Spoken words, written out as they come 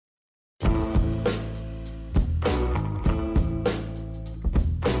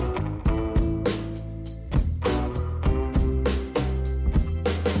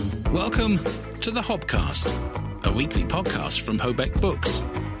Welcome to the Hobcast, a weekly podcast from Hobeck Books,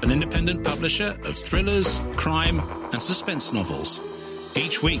 an independent publisher of thrillers, crime and suspense novels.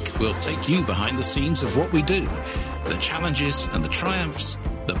 Each week we'll take you behind the scenes of what we do, the challenges and the triumphs,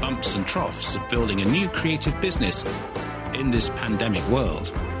 the bumps and troughs of building a new creative business in this pandemic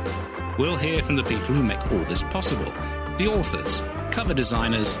world. We'll hear from the people who make all this possible, the authors, cover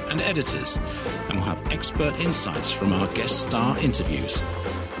designers and editors, and we'll have expert insights from our guest star interviews.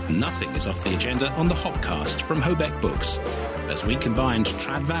 Nothing is off the agenda on the Hobcast from Hobeck Books, as we combined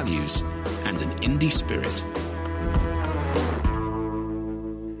trad values and an indie spirit.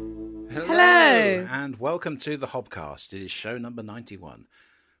 Hello, and welcome to the Hobcast. It is show number 91.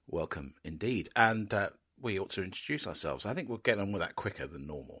 Welcome indeed. And we ought to introduce ourselves. I think we'll get on with that quicker than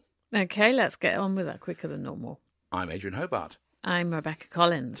normal. Okay, let's get on with that quicker than normal. I'm Adrian Hobart. I'm Rebecca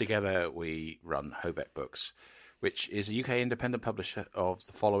Collins. Together we run Hobeck Books, which is a UK independent publisher of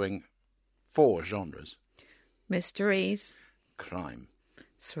the following 4 genres: mysteries, crime,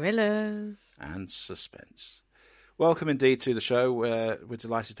 thrillers, and suspense. Welcome indeed to the show. We're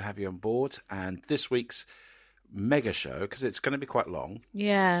delighted to have you on board. And this week's mega show, because it's going to be quite long,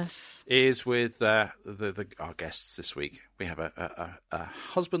 yes, is with our guests this week. We have a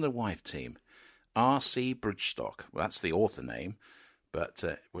husband and wife team, R C Bridgestock. Well, that's the author name, but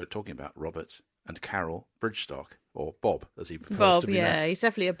we're talking about Robert and Carol Bridgestock, or Bob, as he prefers to be known. Yeah, he's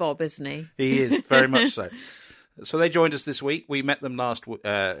definitely a Bob, isn't he? He is, very much so. So they joined us this week. We met them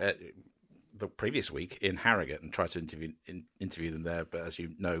the previous week in Harrogate and tried to interview them there. But as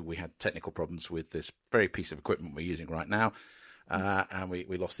you know, we had technical problems with this very piece of equipment we're using right now, and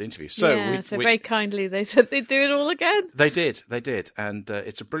we lost the interview. So very kindly they said they'd do it all again. They did, and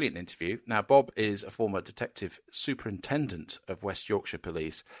it's a brilliant interview. Now, Bob is a former detective superintendent of West Yorkshire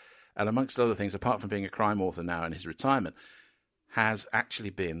Police, and amongst other things, apart from being a crime author now in his retirement, has actually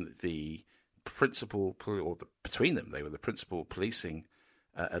been the principal, between them, they were the principal policing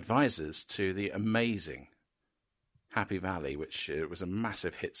advisors to the amazing Happy Valley, which was a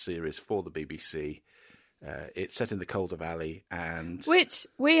massive hit series for the BBC. It's set in the Calder Valley, and which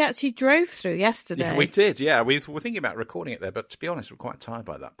we actually drove through yesterday. Yeah, we did. Yeah, we were thinking about recording it there, but to be honest, we're quite tired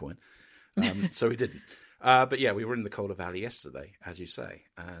by that point, so we didn't. But yeah, we were in the Calder Valley yesterday, as you say,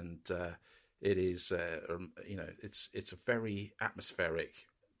 and it is, it's a very atmospheric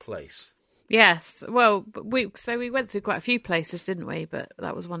place. Yes, well, we went through quite a few places, didn't we? But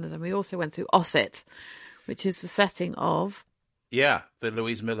that was one of them. We also went through Ossett, which is the setting of the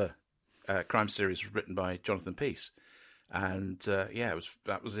Louise Miller crime series written by Jonathan Peace, and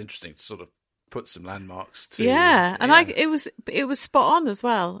that was interesting to sort of put some landmarks to. It was spot on as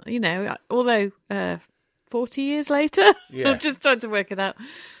well. You know, although 40 years later, I'm just trying to work it out.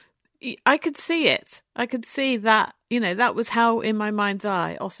 I could see it. I could see that, that was how, in my mind's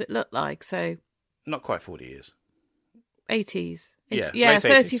eye, Ossett looked like. So, not quite 40 years. 80s. Yeah,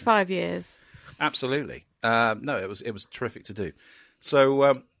 35 years. Absolutely. No, it was terrific to do.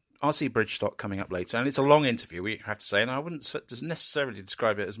 So, R C Bridgestock coming up later, and it's a long interview, we have to say, and I wouldn't necessarily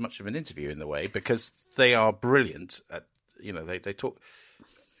describe it as much of an interview in the way, because they are brilliant at, they talk,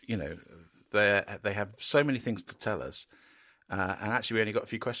 they have so many things to tell us. And actually, we only got a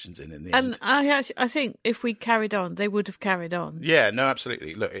few questions in the end. And I think if we carried on, they would have carried on. Yeah, no,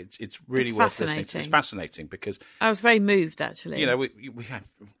 absolutely. Look, it's really worth listening to. It's fascinating because I was very moved, actually. We have,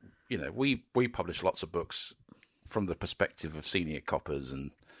 we publish lots of books from the perspective of senior coppers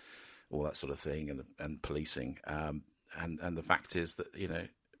and all that sort of thing, and policing. And the fact is that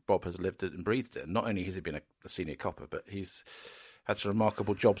Bob has lived it and breathed it. And not only has he been a senior copper, but he's had some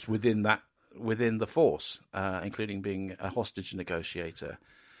remarkable jobs within the force, including being a hostage negotiator,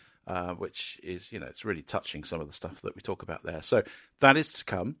 which is, it's really touching, some of the stuff that we talk about there. So that is to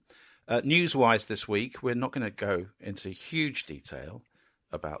come. News-wise this week, we're not going to go into huge detail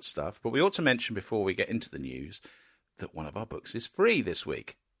about stuff, but we ought to mention before we get into the news that one of our books is free this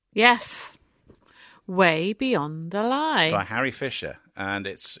week. Yes. Way Beyond a Lie. By Harry Fisher. And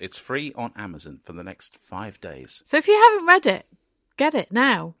it's free on Amazon for the next 5 days. So if you haven't read it, get it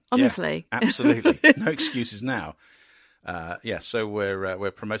now, honestly. Yeah, absolutely. No excuses now. So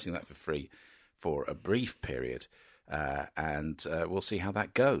we're promoting that for free for a brief period, and we'll see how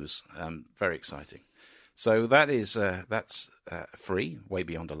that goes. Very exciting. So that's free, Way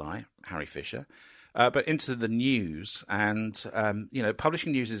Beyond a Lie, Harry Fisher. But into the news, and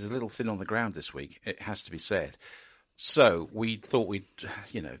publishing news is a little thin on the ground this week, it has to be said. So we thought we'd,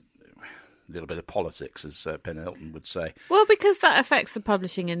 a little bit of politics, as Ben Elton would say. Well, because that affects the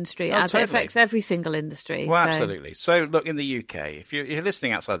publishing industry, as it affects every single industry. Well, absolutely. So, look, in the UK, if you're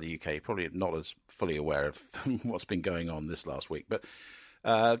listening outside the UK, you're probably not as fully aware of what's been going on this last week. But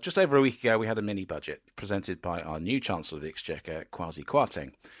Just over a week ago, we had a mini-budget presented by our new Chancellor of the Exchequer, Kwasi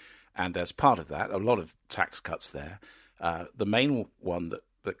Kwarteng. And as part of that, a lot of tax cuts there. The main one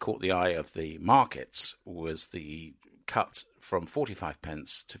that caught the eye of the markets was the cut from 45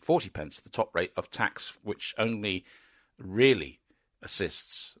 pence to 40 pence, the top rate of tax, which only really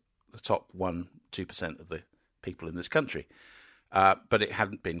assists the top 1-2% of the people in this country. But it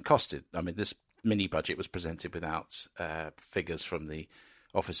hadn't been costed. I mean, this mini-budget was presented without figures from the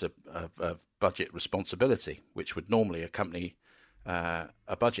Office of Budget Responsibility, which would normally accompany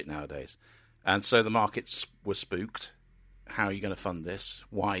a budget nowadays. And so the markets were spooked. How are you going to fund this?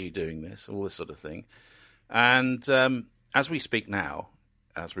 Why are you doing this? All this sort of thing. And as we speak now,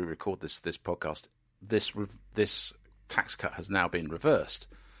 as we record this podcast, this tax cut has now been reversed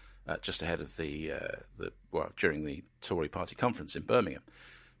just ahead of during the Tory party conference in Birmingham.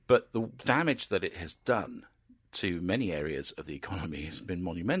 But the damage that it has done to many areas of the economy has been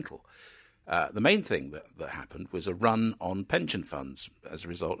monumental. The main thing that happened was a run on pension funds as a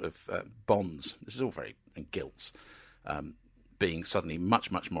result of bonds. This is all and gilts being suddenly much,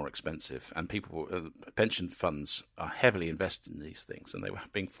 much more expensive. And pension funds are heavily invested in these things, and they were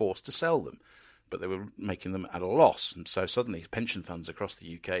being forced to sell them, but they were making them at a loss. And so suddenly pension funds across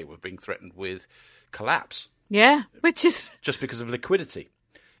the UK were being threatened with collapse. Yeah, which is... just because of liquidity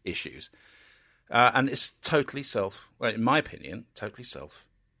issues. And it's totally in my opinion, totally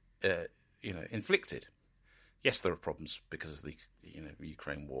inflicted. Yes, there are problems because of the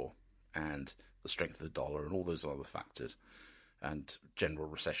Ukraine war and the strength of the dollar and all those other factors and general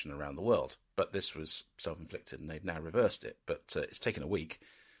recession around the world. But this was self-inflicted, and they've now reversed it. But it's taken a week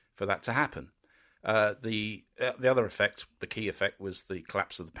for that to happen. The other effect, the key effect, was the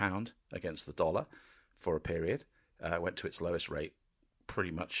collapse of the pound against the dollar for a period. Went to its lowest rate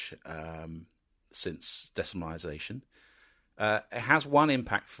pretty much since decimalisation. It has one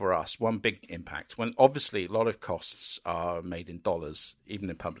impact for us, one big impact, when obviously a lot of costs are made in dollars,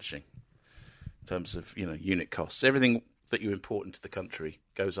 even in publishing, in terms of unit costs. Everything that you import into the country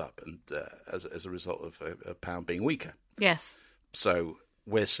goes up, and as a result of a pound being weaker. Yes. So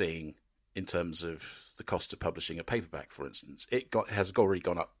we're seeing, in terms of the cost of publishing a paperback, for instance, has already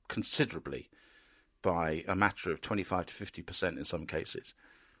gone up considerably by a matter of 25 to 50% in some cases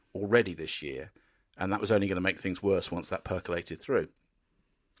already this year. And that was only going to make things worse once that percolated through.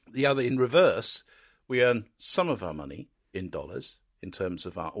 The other, in reverse, we earn some of our money in dollars in terms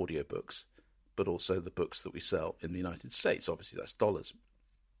of our audiobooks, but also the books that we sell in the United States. Obviously, that's dollars.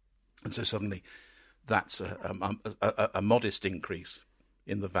 And so suddenly that's a modest increase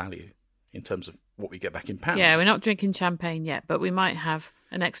in the value in terms of what we get back in pounds. Yeah, we're not drinking champagne yet, but we might have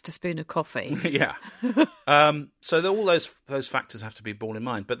an extra spoon of coffee. Yeah. So all those factors have to be borne in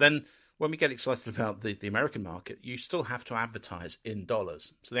mind. But then when we get excited about the American market, you still have to advertise in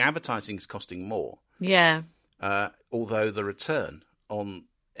dollars. So the advertising is costing more. Yeah. Although the return on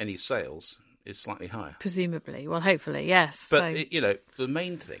any sales is slightly higher. Presumably. Well, hopefully, yes. But, the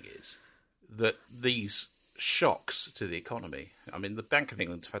main thing is that these shocks to the economy, I mean, the Bank of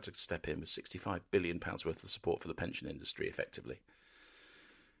England have had to step in with £65 billion worth of support for the pension industry, effectively.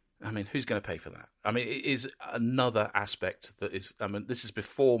 I mean, who's going to pay for that? I mean, it is another aspect that is, this is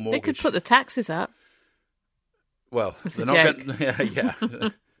before mortgage. They could put the taxes up. Well, they're not going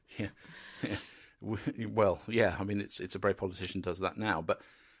to, yeah. Well, yeah, I mean, it's a brave politician does that now, but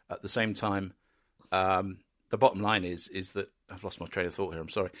at the same time, the bottom line is that, I've lost my train of thought here, I'm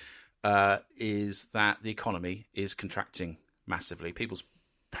sorry, is that the economy is contracting massively. People's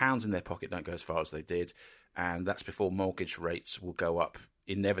pounds in their pocket don't go as far as they did, and that's before mortgage rates will go up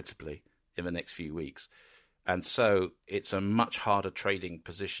inevitably in the next few weeks. And so it's a much harder trading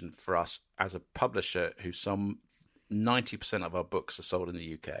position for us as a publisher who some 90% of our books are sold in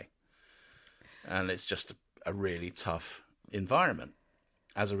the UK. And it's just a really tough environment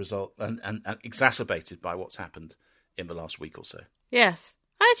as a result, and exacerbated by what's happened in the last week or so. Yes.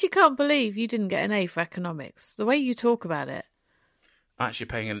 I actually can't believe you didn't get an A for economics. The way you talk about it. I'm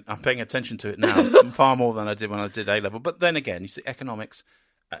paying attention to it now far more than I did when I did A-level. But then again, you see, economics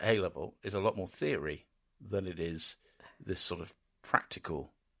at A-level is a lot more theory than it is this sort of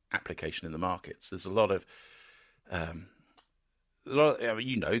practical application in the markets. There's a lot of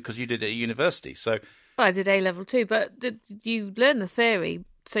because you did it at university. So well, I did A-level too, but you learn the theory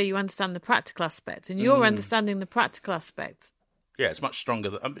so you understand the practical aspect, and you're understanding the practical aspect. Yeah, it's much stronger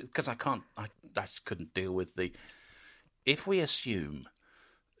because I just couldn't deal with the. If we assume,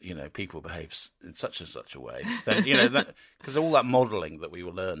 people behave in such and such a way, then that because all that modelling that we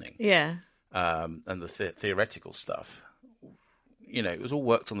were learning, yeah, and the theoretical stuff, it was all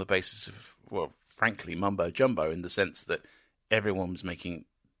worked on the basis of, well, frankly, mumbo jumbo in the sense that everyone was making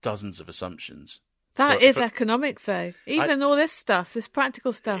dozens of assumptions. That is economics, though. Even all this stuff, this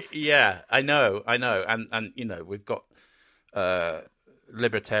practical stuff. Yeah, I know. And we've got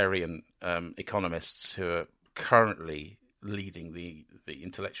libertarian economists who are currently leading the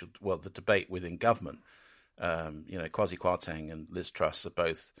debate within government. Kwasi Kwarteng and Liz Truss are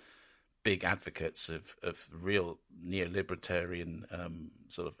both big advocates of real neo-libertarian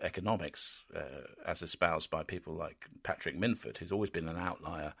sort of economics, as espoused by people like Patrick Minford, who's always been an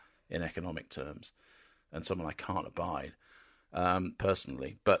outlier in economic terms, and someone I can't abide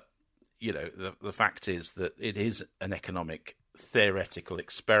personally. But, the fact is that it is an economic theoretical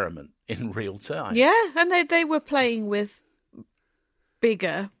experiment in real time. Yeah, and they were playing with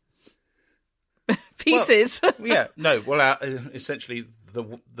bigger pieces. Essentially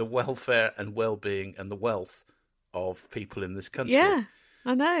the welfare and well-being and the wealth of people in this country. Yeah,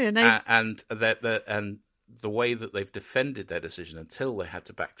 I know. And the way that they've defended their decision until they had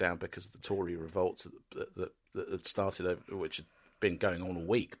to back down because of the Tory revolts that had started, which had been going on a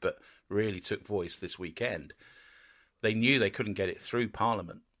week, but really took voice this weekend. They knew they couldn't get it through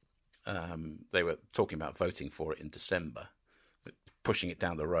Parliament. They were talking about voting for it in December, pushing it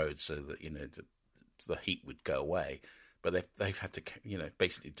down the road so that the heat would go away. But they've had to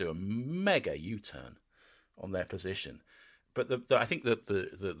basically do a mega U-turn on their position. But I think that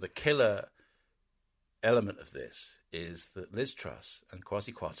the killer element of this is that Liz Truss and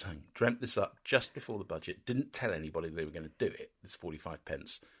Kwasi Kwarteng dreamt this up just before the budget, didn't tell anybody they were going to do it. This 45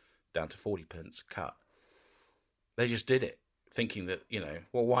 pence down to 40 pence cut. They just did it, thinking that,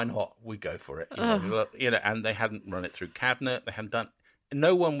 why not? We go for it. And they hadn't run it through cabinet. They hadn't done.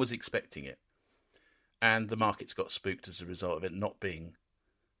 No one was expecting it, and the markets got spooked as a result of it not being,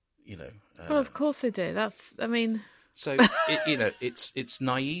 well, of course they do. So it's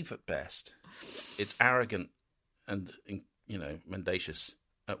naive at best. It's arrogant and mendacious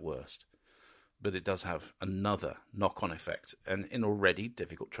at worst. But it does have another knock-on effect, and in already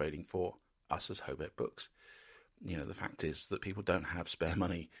difficult trading for us as Hobeck Books. The fact is that people don't have spare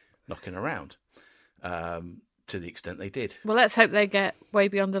money knocking around to the extent they did. Well, let's hope they get Way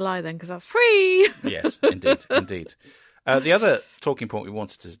Beyond the Lie then, because that's free. Yes, indeed. The other talking point we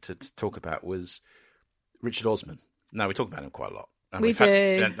wanted to talk about was Richard Osman. Now, we talk about him quite a lot. And we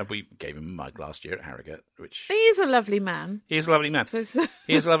gave him a mug last year at Harrogate, which... He is a lovely man. He is a lovely man.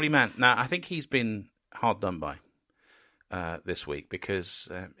 He is a lovely man. Now, I think he's been hard done by this week because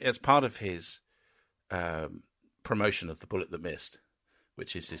as part of his promotion of The Bullet That Missed,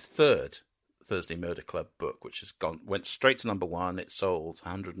 which is his third Thursday Murder Club book, which went straight to number one. It sold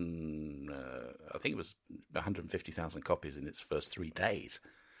 150,000 copies in its first 3 days,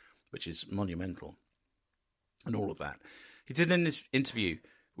 which is monumental, and all of that. He did an interview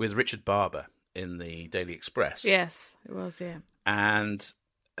with Richard Barber in the Daily Express. Yes, it was, yeah. And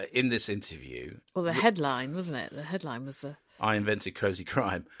in this interview... Well, the headline, wasn't it? The headline was I invented cosy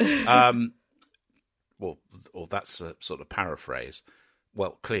crime. Well, that's a sort of paraphrase.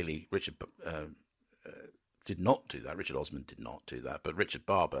 Well, clearly, Richard did not do that. Richard Osman did not do that. But Richard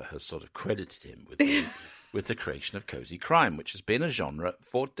Barber has sort of credited him with the creation of cosy crime, which has been a genre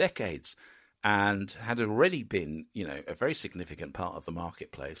for decades and had already been, a very significant part of the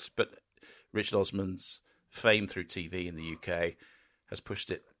marketplace. But Richard Osman's fame through TV in the UK has pushed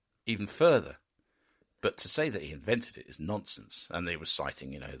it even further. But to say that he invented it is nonsense. And they were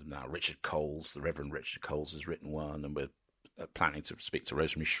citing, now Richard Coles, the Reverend Richard Coles has written one, and we're planning to speak to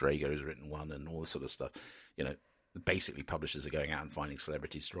Rosemary Schrager, who's written one, and all this sort of stuff. Basically publishers are going out and finding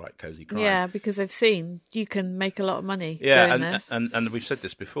celebrities to write cosy crime. Yeah, because they've seen you can make a lot of money doing this. And we've said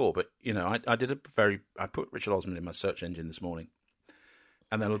this before, but, I put Richard Osman in my search engine this morning,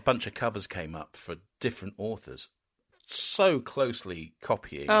 and then a bunch of covers came up for different authors, so closely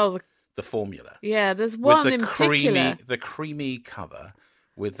copying the formula. Yeah, there's one in particular. The creamy cover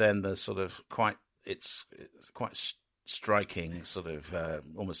with then the sort of quite striking sort of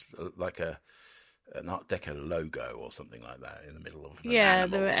almost like an Art Deco logo or something like that in the middle of an animal.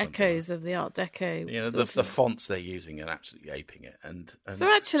 There were echoes of the Art Deco. The fonts they're using are absolutely aping it. And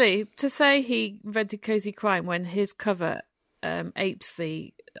so actually, to say he invented cosy crime when his cover apes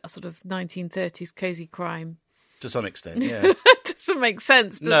the sort of 1930s cosy crime. To some extent, yeah. Doesn't make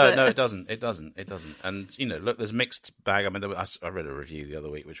sense, does it? No, it doesn't. It doesn't. And, look, there's a mixed bag. I mean, I read a review the other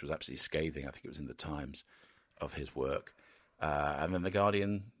week which was absolutely scathing. I think it was in the Times, of his work. And then The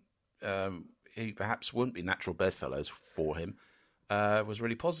Guardian, he perhaps wouldn't be natural bedfellows for him, was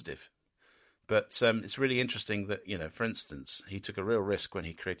really positive. But it's really interesting that, for instance, he took a real risk when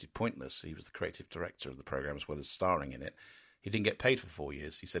he created Pointless. He was the creative director of the programme as well as starring in it. He didn't get paid for 4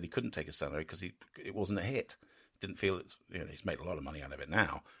 years. He said he couldn't take a salary because it wasn't a hit. didn't feel it's, he's made a lot of money out of it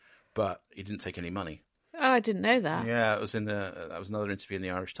now, but he didn't take any money. Oh, I didn't know that. Yeah, it was that was another interview in the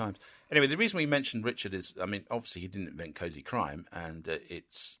Irish Times. Anyway, the reason we mentioned Richard is, obviously he didn't invent cozy crime, and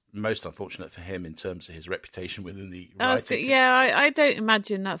it's most unfortunate for him in terms of his reputation within the writing. Yeah, I don't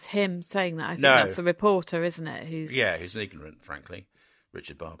imagine that's him saying that. I think that's the reporter, isn't it? Who's ignorant, frankly.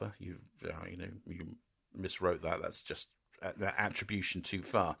 Richard Barber, you miswrote that. That's just that attribution too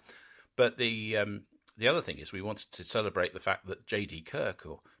far. But the other thing is we wanted to celebrate the fact that J.D. Kirk,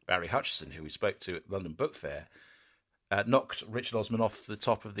 or Barry Hutchison, who we spoke to at London Book Fair, knocked Richard Osman off the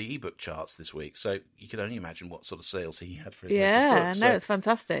top of the ebook charts this week. So you can only imagine what sort of sales he had for his latest book. It's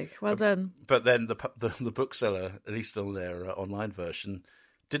fantastic. Well done. But then the bookseller, at least on their online version,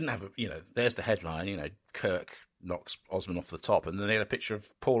 didn't have there's the headline, Kirk knocks Osman off the top, and then they had a picture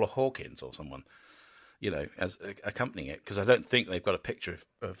of Paula Hawkins or someone, as accompanying it, because I don't think they've got a picture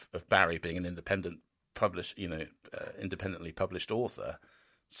of Barry being an independently published author,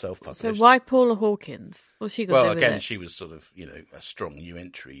 self-published. So why Paula Hawkins? What's she got to do with again, it? she was sort of, a strong new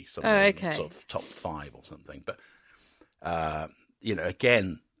entry, sort of top 5 or something. But,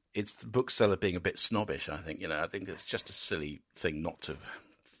 again, it's the bookseller being a bit snobbish, I think. I think it's just a silly thing not to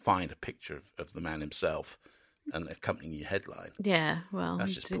find a picture of the man himself and accompanying your headline. Yeah, well,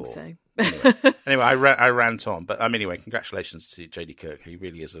 that's I just think poor. so. Anyway, I rant on. But, anyway, congratulations to J.D. Kirk. He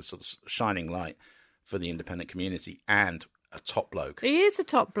really is a sort of shining light for the independent community and a top bloke. He is a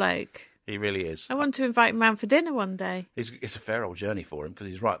top bloke. He really is. I want to invite him round for dinner one day. It's a fair old journey for him because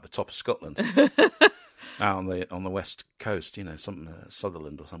he's right at the top of Scotland, out on the west coast. Some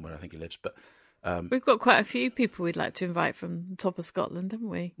Sutherland or somewhere I think he lives. But we've got quite a few people we'd like to invite from the top of Scotland, haven't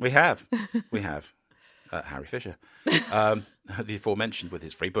we? We have. Harry Fisher, the aforementioned, with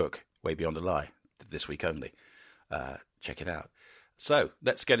his free book Way Beyond a Lie, this week only. Check it out. So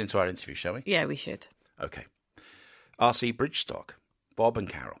let's get into our interview, shall we? Yeah, we should. Okay. R C Bridgestock, Bob and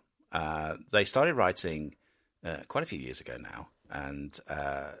Carol. They started writing quite a few years ago now, and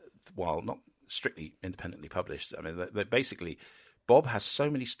while not strictly independently published, they basically, Bob has so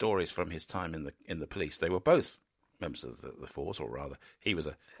many stories from his time in the police. They were both members of the force, or rather, he was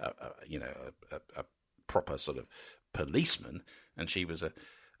a proper sort of policeman, and she was a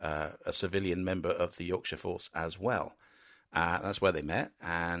civilian member of the Yorkshire force as well. That's where they met,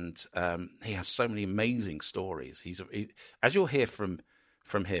 and he has so many amazing stories. As you'll hear from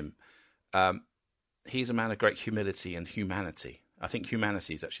him, he's a man of great humility and humanity. I think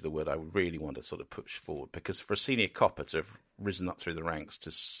humanity is actually the word I really want to sort of push forward, because for a senior copper to have risen up through the ranks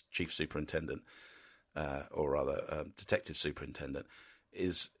to chief superintendent, or rather detective superintendent,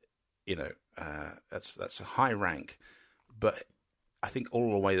 is that's a high rank. But I think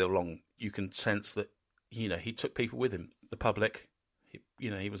all the way along you can sense that he took people with him, the public.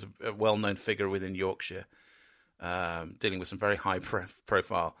 He was a well-known figure within Yorkshire, dealing with some very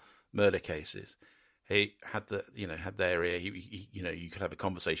high-profile murder cases. He had the area. You could have a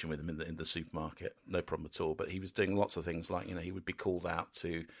conversation with him in the supermarket, no problem at all. But he was doing lots of things like he would be called out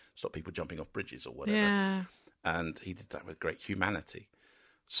to stop people jumping off bridges or whatever. Yeah. And he did that with great humanity.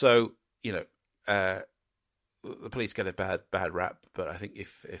 So the police get a bad rap, but I think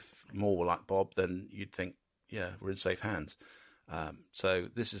if more were like Bob, then you'd think, yeah, we're in safe hands. So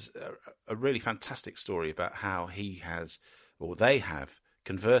this is a really fantastic story about how they have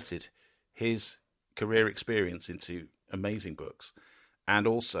converted his career experience into amazing books, and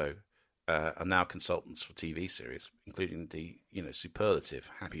also are now consultants for TV series, including the superlative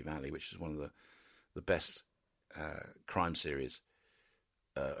Happy Valley, which is one of the best crime series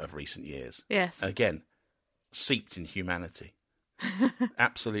of recent years. Yes. Again, seeped in humanity.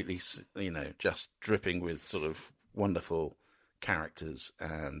 Absolutely, just dripping with sort of wonderful characters,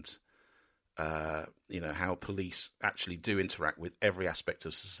 and how police actually do interact with every aspect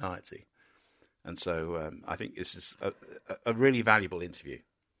of society. And so I think this is a really valuable interview.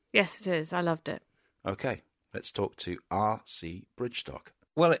 Yes, it is. I loved it. Okay, let's talk to R C Bridgestock.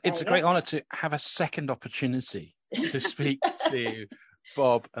 Well, it's a great honour to have a second opportunity to speak to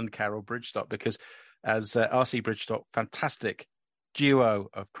Bob and Carol Bridgestock, because as R C Bridgestock, fantastic duo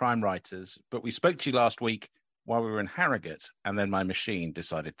of crime writers. But we spoke to you last week while we were in Harrogate, and then my machine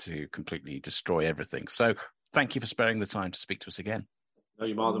decided to completely destroy everything. So thank you for sparing the time to speak to us again. No,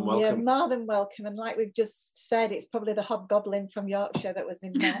 you're more than welcome. You're more than welcome. And like we've just said, it's probably the hobgoblin from Yorkshire that was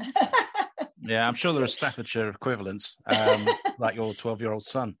in there. Yeah, I'm sure there are Staffordshire equivalents, like your 12-year-old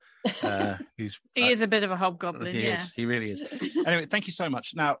son. He is a bit of a hobgoblin, He really is. Anyway, thank you so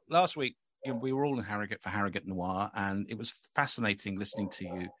much. Now, last week, we were all in Harrogate for Harrogate Noir, and it was fascinating listening to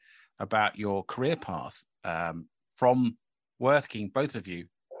you about your career path from working, both of you,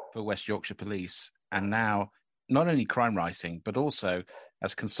 for West Yorkshire Police, and now not only crime writing, but also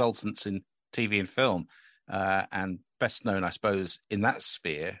as consultants in TV and film, and best known, I suppose, in that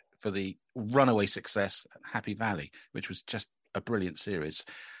sphere for the runaway success at Happy Valley, which was just a brilliant series.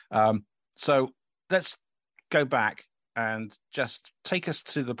 So let's go back and just take us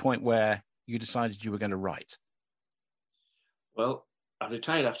to the point where you decided you were going to write. Well, I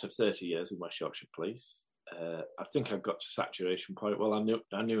retired after 30 years in West Yorkshire Police. I think I got to saturation point. Well, I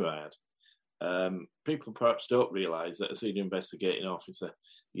knew I had. People perhaps don't realise that as a senior investigating officer,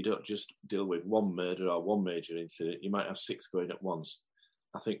 you don't just deal with one murder or one major incident. You might have 6 going at once.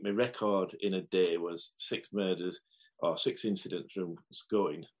 I think my record in a day was 6 murders or 6 incidents rooms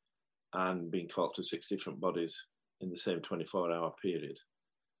going and being caught to 6 different bodies in the same 24-hour period.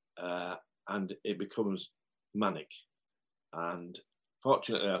 And it becomes manic. And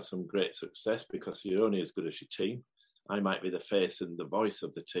fortunately, I had some great success because you're only as good as your team. I might be the face and the voice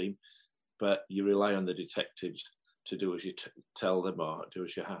of the team, but you rely on the detectives to do as you tell them or do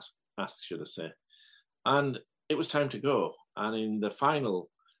as you ask, should I say. And it was time to go. And in the final,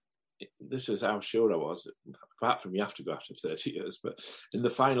 this is how sure I was, apart from you have to go after 30 years, but in the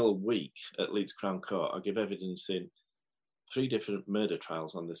final week at Leeds Crown Court, I give evidence in 3 different murder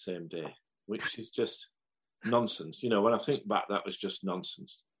trials on the same day, which is just nonsense. When I think back, that was just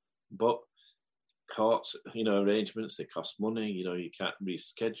nonsense. But courts, arrangements, they cost money, you can't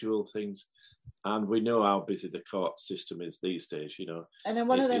reschedule things. And we know how busy the court system is these days, And then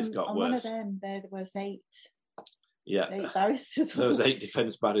one of them, there was 8. Yeah, 8 barristers. There was 8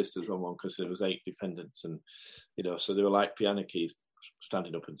 defence barristers on one because there was 8 defendants, and so they were like piano keys,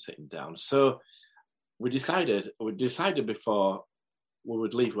 standing up and sitting down. So we decided before we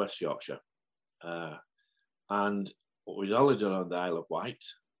would leave West Yorkshire, and we'd only done on the Isle of Wight,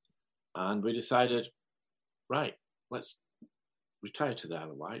 and we decided, right, let's retire to the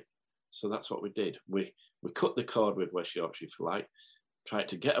Isle of Wight. So that's what we did. We cut the cord with West Yorkshire for life, tried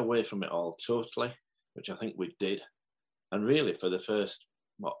to get away from it all totally, which I think we did. And really, for the first,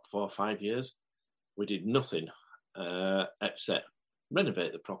 4 or 5 years, we did nothing except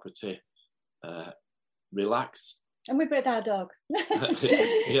renovate the property, relax. And we bred our dog.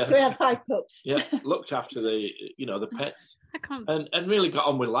 Yeah. So we had 5 pups. Yeah, looked after the pets and really got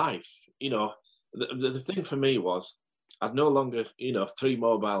on with life. The thing for me was I'd no longer, 3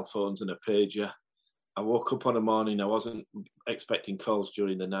 mobile phones and a pager. I woke up on a morning, I wasn't expecting calls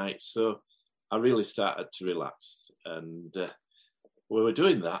during the night. So I really started to relax. And we were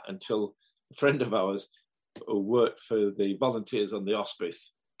doing that until a friend of ours who worked for the volunteers on the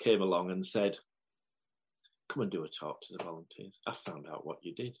hospice came along and said, come and do a talk to the volunteers. I found out what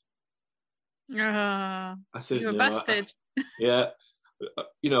you did. I said, you were busted. Yeah.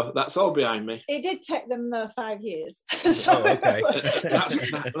 That's all behind me. It did take them 5 years. Oh, okay.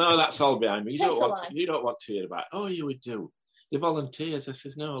 That's all behind me. You don't want to hear about it. Oh, you would do. The volunteers, I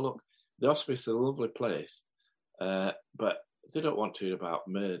says, no, look, the hospice is a lovely place, but they don't want to hear about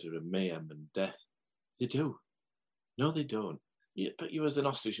murder and mayhem and death. They do. No, they don't. But you as an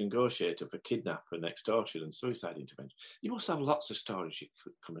hostage negotiator for kidnap and extortion and suicide intervention, you must have lots of stories you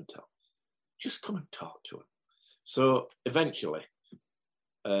could come and tell. Just come and talk to them. So eventually,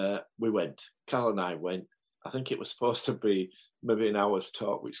 we went. Cal and I went. I think it was supposed to be maybe an hour's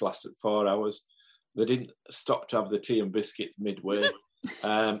talk, which lasted 4 hours. They didn't stop to have the tea and biscuits midway.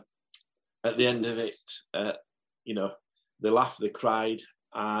 At the end of it, they laughed, they cried,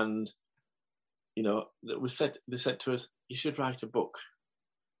 and they said to us, "You should write a book."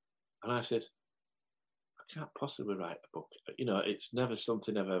 And I said, "I can't possibly write a book. It's never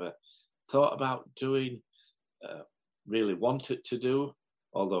something I've ever thought about doing, really wanted to do,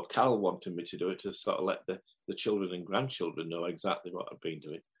 although Carol wanted me to do it to sort of let the children and grandchildren know exactly what I've been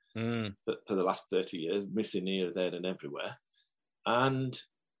doing for the last 30 years, missing here, there and everywhere." And,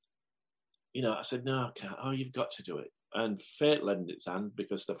 I said, "No, I can't." "Oh, you've got to do it." And fate lent its hand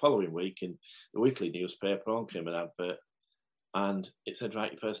because the following week in the weekly newspaper on came an advert and it said,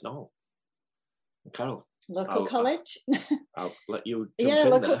 "Write your first novel." And Carol. Local college. I'll let you jump Yeah, in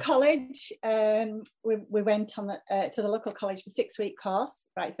local there. college. We went on to the local college for 6-week course,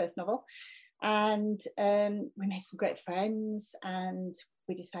 write your first novel. And we made some great friends and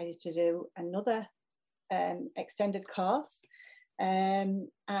we decided to do another extended course. And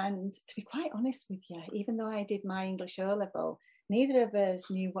to be quite honest with you, even though I did my English O-level, neither of us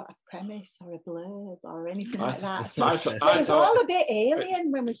knew what a premise or a blurb or anything like that. So it was all a bit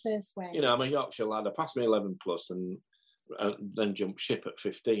alien when we first went. I'm a Yorkshire lad. I passed my 11 plus and then jumped ship at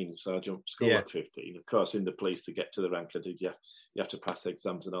 15. So I jumped school at 15. Of course, in the police to get to the rank I did, you have to pass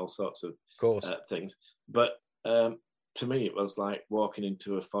exams and all sorts of things. But to me, it was like walking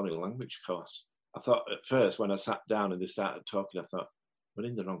into a foreign language course. I thought at first when I sat down and they started talking, I thought, we're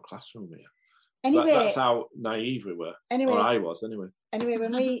in the wrong classroom here. Anyway, that's how naive we were. Anyway, or I was, anyway.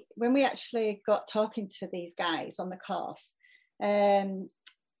 Anyway, when we actually got talking to these guys on the course,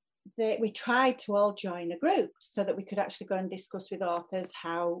 we tried to all join a group so that we could actually go and discuss with authors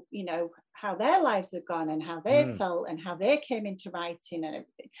how their lives had gone and how they felt and how they came into writing and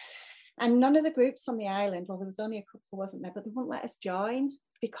everything. And none of the groups on the island, well, there was only a couple, wasn't there, but they wouldn't let us join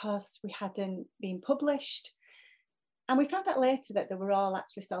because we hadn't been published. And we found out later that they were all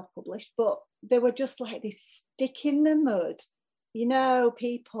actually self-published, but they were just like this stick in the mud,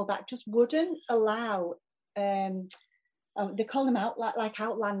 people that just wouldn't allow, they call them out like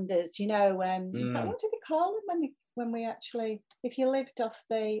outlanders, in fact, what do they call them when we actually, if you lived off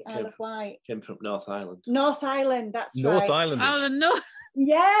the Isle of Wight? Came from North Island. North Island, that's North right. Islanders. Oh, the North.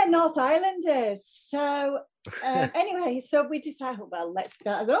 Yeah, North Islanders. So anyway, so we decided, well, let's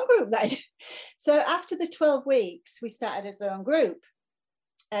start our own group then. So after the 12 weeks, we started our own group.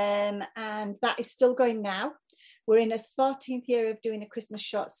 And that is still going now. We're in its 14th year of doing a Christmas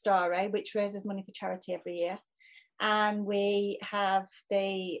short story, which raises money for charity every year. And we have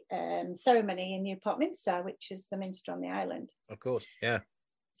the ceremony in Newport Minster, which is the minster on the island. Of course, yeah.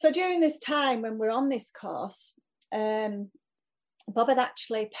 So during this time when we're on this course, Bob had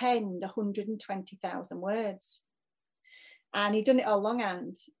actually penned 120,000 words. And he'd done it all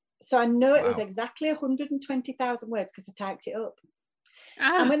longhand. So I know it was exactly 120,000 words because I typed it up.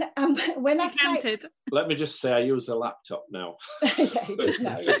 Oh, and when I counted. Let me just say I use a laptop now. Yeah, he does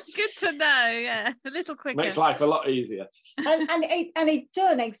know. Good to know, yeah. A little quicker. Makes life a lot easier. And he'd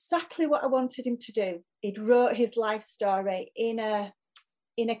done exactly what I wanted him to do. He'd wrote his life story in a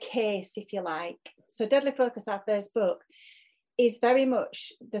case, if you like. So Deadly Focus, our first book, is very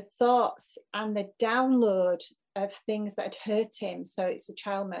much the thoughts and the download of things that had hurt him. So it's a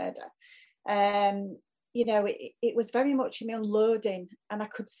child murder. It was very much him unloading, and I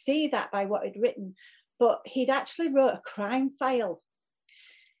could see that by what he'd written. But he'd actually wrote a crime file.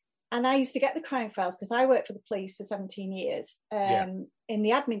 And I used to get the crime files because I worked for the police for 17 years in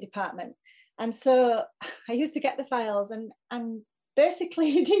the admin department. And so I used to get the files and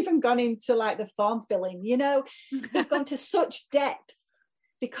basically he'd even gone into like the form filling, he'd gone to such depth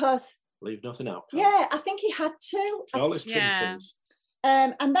because... Leave nothing out. Yeah, I think he had to. All his trim things.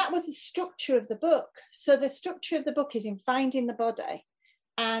 And that was the structure of the book. So the structure of the book is him finding the body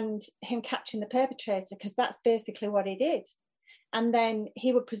and him catching the perpetrator, because that's basically what he did. And then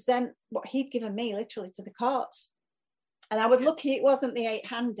he would present what he'd given me literally to the courts. And I was lucky it wasn't the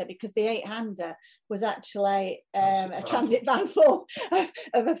 8-hander, because the 8-hander was actually a transit van full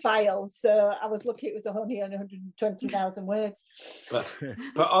of a file. So I was lucky it was only 120,000 words. But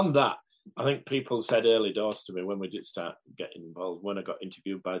on that, I think people said early doors to me when we did start getting involved, when I got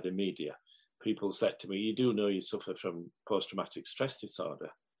interviewed by the media, people said to me, you do know you suffer from post-traumatic stress disorder,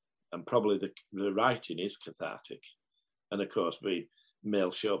 and probably the writing is cathartic. And of course, being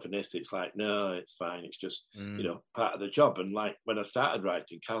male chauvinist, it's like, no, it's fine. It's just, part of the job. And like when I started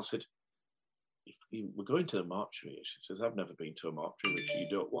writing, Carl said, if we're going to the mortuary, she says, I've never been to a mortuary, which you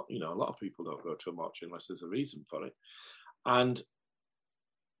don't want, a lot of people don't go to a mortuary unless there's a reason for it.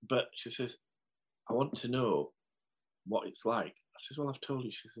 But she says, I want to know what it's like. I says, well, I've told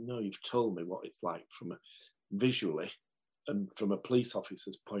you. She said, no, you've told me what it's like visually and from a police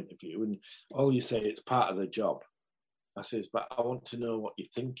officer's point of view. And all you say, it's part of the job. I says, but I want to know what you're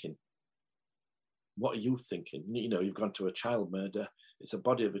thinking. What are you thinking? You've gone to a child murder. It's a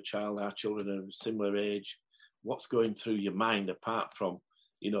body of a child. Our children are a similar age. What's going through your mind apart from,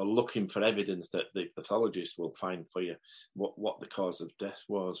 looking for evidence that the pathologist will find for you, what the cause of death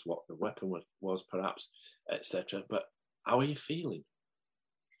was, what the weapon was perhaps, etc. But how are you feeling?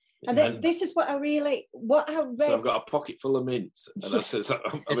 And this is what I read. So I've got a pocket full of mints, and I says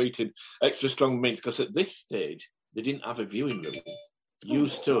I'm eating extra strong mints, because at this stage they didn't have a viewing room. You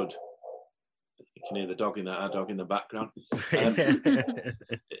stood. You can hear the dog our dog in the background.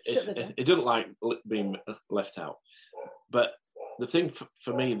 It doesn't like being left out. But the thing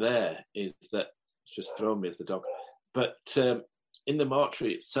for me there is that it's just thrown me as the dog. But in the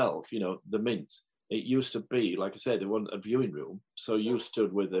mortuary itself, the mints, it used to be, like I said, there wasn't a viewing room. So you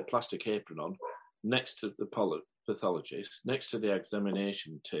stood with a plastic apron on next to the pathologist, next to the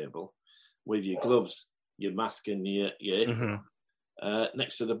examination table, with your gloves, your mask and your apron,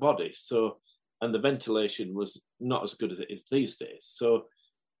 next to the body. So, and the ventilation was not as good as it is these days. So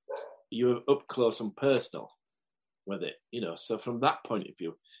you were up close and personal with it, So from that point of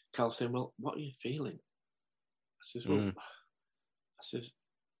view, Carl's saying, well, what are you feeling? I says,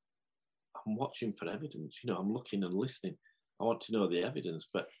 I'm watching for evidence, I'm looking and listening. I want to know the evidence.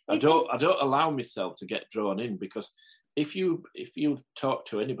 But I don't allow myself to get drawn in, because if you talk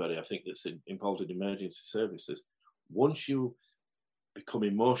to anybody, I think that's involved in emergency services, once you become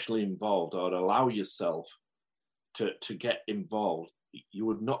emotionally involved or allow yourself to get involved, you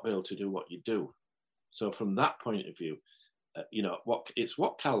would not be able to do what you do. So from that point of view,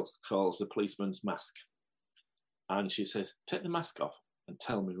 what Cal calls the policeman's mask. And she says, take the mask off and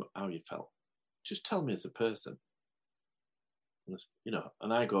tell me how you felt. Just tell me as a person.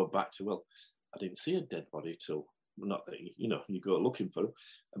 And I go back to, well, I didn't see a dead body till, not that, you go looking for them,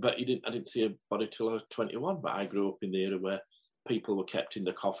 but I didn't see a body till I was 21, but I grew up in the era where people were kept in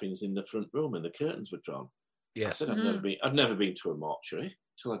the coffins in the front room and the curtains were drawn. Yes. I said, I'd never been to a mortuary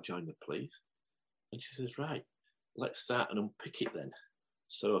till I joined the police. And she says, right, let's start and unpick it then.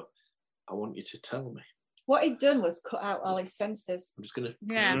 So I want you to tell me. What he'd done was cut out all his senses. I'm just going to...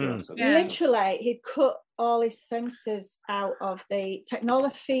 Literally, he'd cut all his senses out of taken all the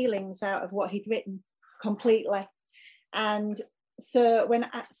feelings out of what he'd written completely. And so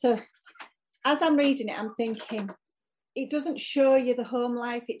as I'm reading it, I'm thinking, it doesn't show you the home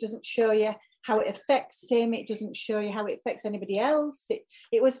life. It doesn't show you how it affects him. It doesn't show you how it affects anybody else.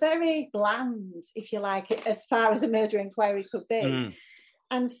 It was very bland, if you like, as far as a murder inquiry could be.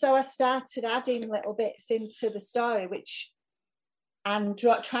 And so I started adding little bits into the story, and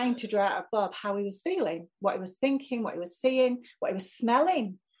trying to draw out of Bob how he was feeling, what he was thinking, what he was seeing, what he was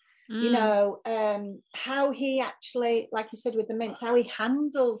smelling. How he actually, like you said with the mints, how he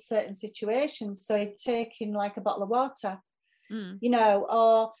handled certain situations. So he'd taken like a bottle of water,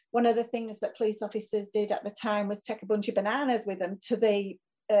 or one of the things that police officers did at the time was take a bunch of bananas with them to the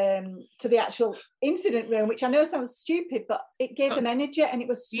actual incident room, which I know sounds stupid, but it gave them energy, and it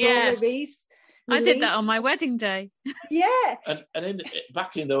was slowly released. I did that on my wedding day. Yeah. And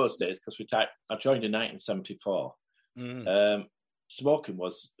back in those days, because I joined in 1974, smoking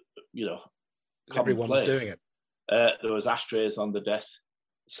was, everyone was doing it. There was ashtrays on the desk.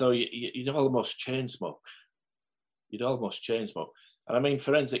 So you'd almost chain smoke. And I mean,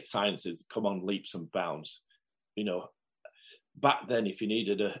 forensic sciences come on leaps and bounds. Back then, if you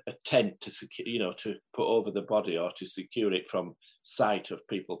needed a tent to secure, to put over the body or to secure it from sight of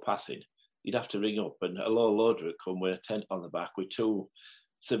people passing, you'd have to ring up, and a low loader would come with a tent on the back with two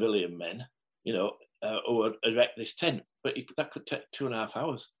civilian men, who would erect this tent. But that could take 2.5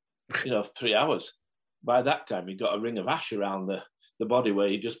 hours, 3 hours. By that time, you got a ring of ash around the body where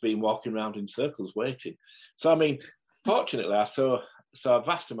you'd just been walking around in circles waiting. So, I mean, fortunately, I saw a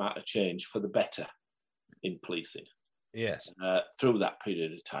vast amount of change for the better in policing. Yes. Through that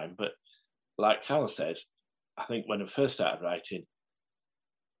period of time. But like Carol says, I think when I first started writing,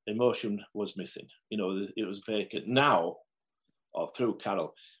 emotion was missing. It was vacant. Now, or through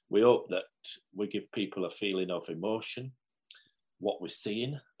Carol, we hope that we give people a feeling of emotion, what we're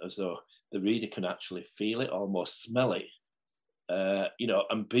seeing, as though the reader can actually feel it, almost smell it,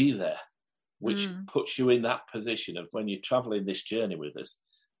 and be there, which puts you in that position of when you're travelling this journey with us,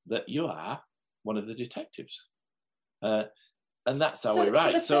 that you are one of the detectives. And that's how we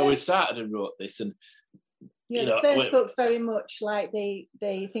write. So we started and wrote this, and the first book's very much like the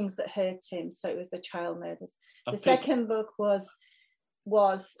things that hurt him. So it was the child murders. The second book was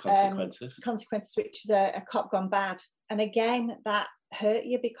Consequences, which is a cop gone bad. And again, that hurt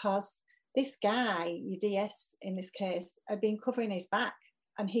you because this guy, your DS in this case, had been covering his back,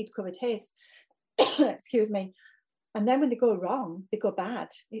 and he'd covered his. Excuse me. And then when they go wrong, they go bad.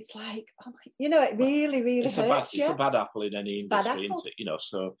 It's like, it really, really hurts you. It's a bad apple in any industry, isn't it?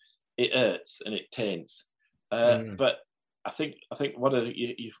 So it hurts and it taints. But I think one of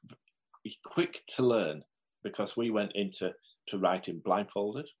you're quick to learn, because we went into writing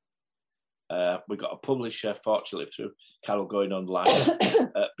blindfolded. We got a publisher, fortunately, through Carol going online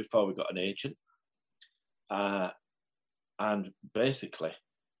before we got an agent. And basically,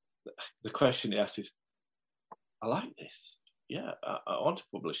 the question he asked is, I like this. Yeah, I want to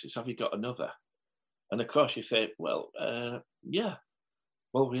publish this. Have you got another? And of course you say, well, yeah.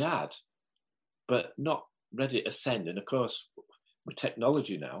 Well, we had, but not ready to send. And of course, with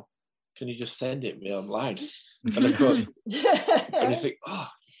technology now, can you just send it me online? And of course, and you think, oh,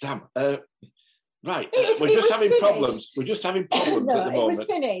 damn. Right, we're just having problems. We're just having problems at the moment. It was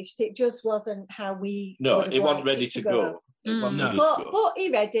finished. It just wasn't how we. No, it wasn't ready to go. But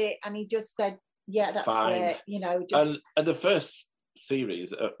he read it and he just said, yeah, that's fine. Great. And the first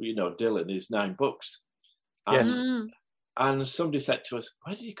series, Dylan, is 9 books. Yes. And somebody said to us,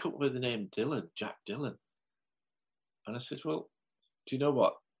 why did you come up with the name Dylan, Jack Dylan? And I said, well, do you know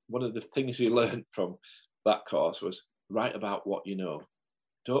what? One of the things we learned from that course was write about what you know.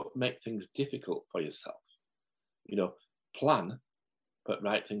 Don't make things difficult for yourself. plan, but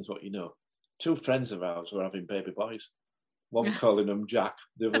write things what you know. 2 friends of ours were having baby boys. One calling them Jack,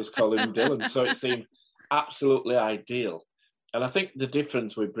 the other's calling him Dylan. So it seemed absolutely ideal. And I think the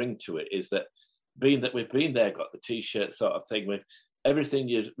difference we bring to it is that being that we've been there, got the T-shirt sort of thing, with everything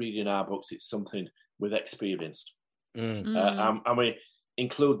you read in our books, it's something we've experienced. And we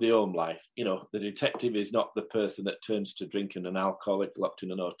include the home life. You know, the detective is not the person that turns to drinking an alcoholic locked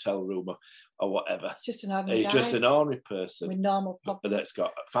in an hotel room or whatever. It's just an ordinary He's just an ordinary person with normal problems. That's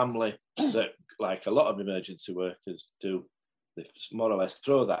got a family that, like a lot of emergency workers do, they more or less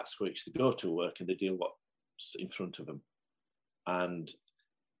throw that switch, they go to work and they deal what's in front of them. And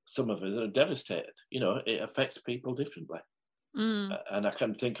some of us are devastated. You know, it affects people differently. And I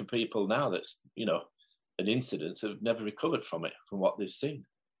can think of people now that's, you know, an incident have never recovered from it, from what they've seen.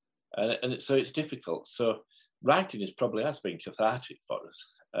 And so it's difficult. So writing probably has been cathartic for us.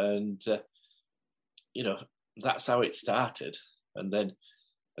 And, you know, that's how it started. And then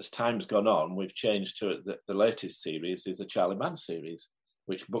as time's gone on, we've changed to it. The latest series is the Charlie Mann series,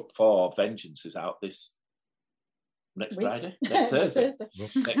 which book 4, Vengeance, is out this next Friday, next Thursday.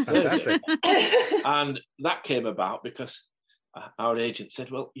 Next Thursday. And that came about because our agent said,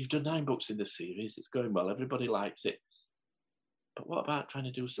 well, you've done 9 books in the series, it's going well, everybody likes it, but what about trying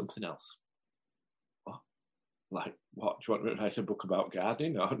to do something else? What? Like, what? Do you want to write a book about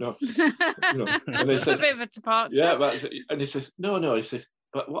gardening? Or no? And he says, a bit of a departure. Yeah, and he says, no, he says,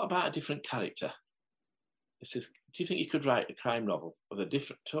 but what about a different character? He says, do you think you could write a crime novel of a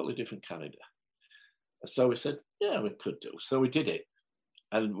totally different character? So we said, yeah, we could do. So we did it.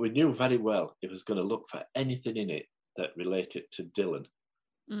 And we knew very well it was going to look for anything in it that related to Dylan.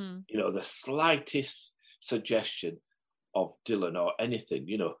 You know, the slightest suggestion of Dylan or anything,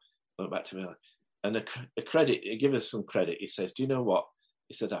 you know, went back to me. And a credit, he gave us some credit. He says, do you know what?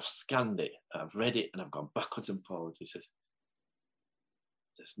 He said, I've scanned it, I've read it, and I've gone backwards and forwards. He says,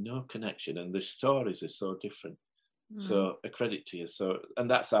 there's no connection, and the stories are so different. So a credit to you. So, and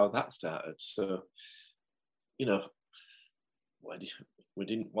that's how that started. So, you know, we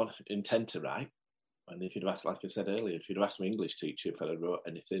didn't intend to write. And if you'd have asked, like I said earlier, if you'd have asked my English teacher if I wrote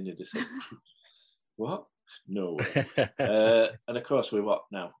anything, you'd have said, what? No way. And of course, we're what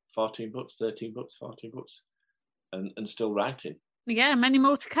now? 14 books, 13 books, 14 books, and still writing. Yeah, many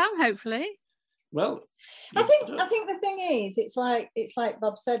more to come, hopefully. Well, I think the thing is, it's like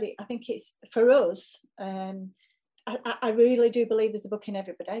Bob said. I think it's for us. I really do believe there's a book in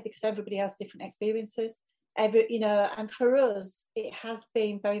everybody because everybody has different experiences. And for us, it has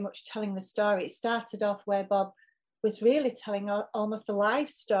been very much telling the story. It started off where Bob was really telling almost a life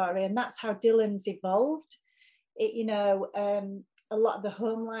story, and that's how Dylan's evolved. A lot of the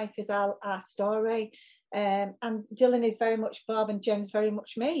home life is our story, and Dylan is very much Bob, and Jen's very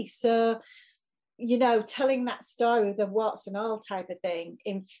much me. So, telling that story, the what's and all type of thing,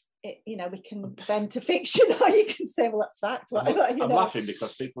 we can bend to fiction, or you can say, well, that's fact. Whatever, I'm laughing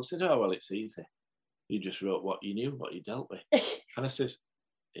because people said, oh, well, it's easy. You just wrote what you knew, what you dealt with. And I says,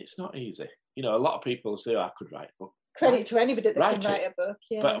 it's not easy. A lot of people say, I could write a book. Credit to anybody that can write a book.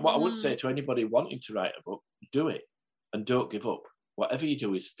 Yeah. But what I would say to anybody wanting to write a book, do it and don't give up. Whatever you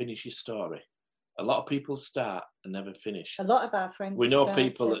do is finish your story. A lot of people start and never finish. A lot of our friends. We know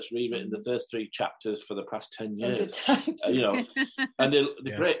people that's rewritten the first 3 chapters for the past 10 years. Times. And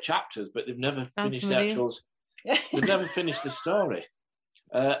they're great chapters, but they've never finished the actuals. They've never finished the story.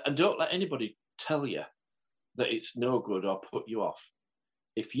 And don't let anybody tell you that it's no good or put you off.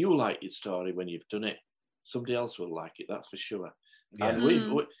 If you like your story when you've done it, somebody else will like it, that's for sure. Yeah. And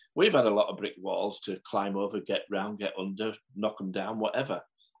we've had a lot of brick walls to climb over, get round, get under, knock them down, whatever.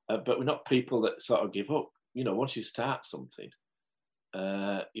 But we're not people that sort of give up. Once you start something,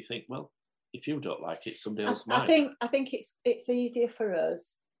 you think, well, if you don't like it, somebody else might. I think it's easier for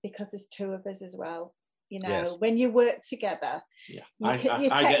us because there's 2 of us as well. Yes. When you work together, you I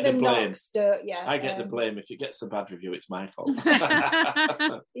get the blame. Knocks, I get the blame. If it gets a bad review, it's my fault.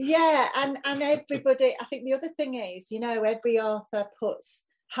 Yeah, and everybody, I think the other thing is, every author puts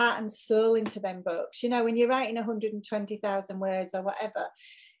heart and soul into them books. When you're writing 120,000 words or whatever,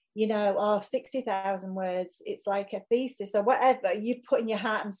 or 60,000 words, it's like a thesis or whatever, you're putting your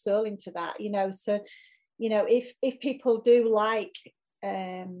heart and soul into that, so, if people do like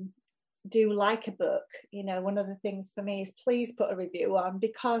a book, one of the things for me is please put a review on,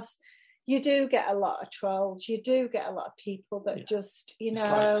 because you do get a lot of trolls, you do get a lot of people that just, It's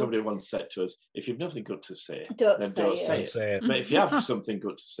like somebody once said to us, if you've nothing good to say, don't say it. But if you have something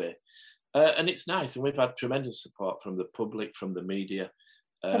good to say, and it's nice, and we've had tremendous support from the public, from the media,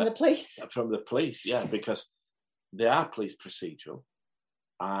 from the police, yeah, because they are police procedural.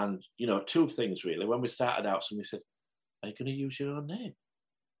 And 2 things really. When we started out, somebody said, are you going to use your own name?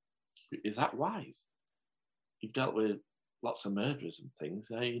 Is that wise? You've dealt with lots of murderers and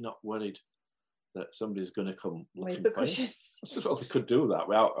things. Are you not worried that somebody's going to come looking for you? I said, well, they could do that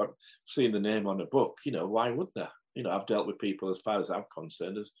without seeing the name on a book. Why would they? I've dealt with people, as far as I'm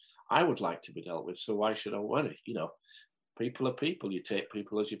concerned, as I would like to be dealt with. So why should I worry? People are people. You take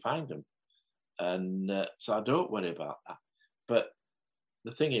people as you find them. And so I don't worry about that. But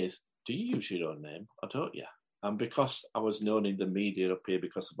the thing is, do you use your own name or don't you? And because I was known in the media up here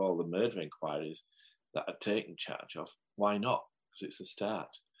because of all the murder inquiries that I'd taken charge of, why not? Because it's a start.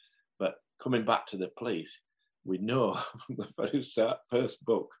 But coming back to the police, we know from the very first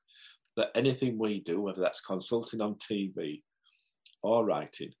book that anything we do, whether that's consulting on TV or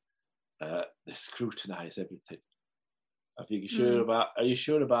writing, they scrutinise everything. Are you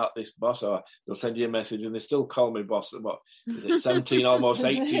sure about this, boss? Or they'll send you a message and they still call me boss. What is it, 17, almost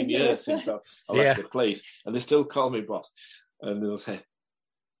 18 years since I left the police, and they still call me boss. And they'll say,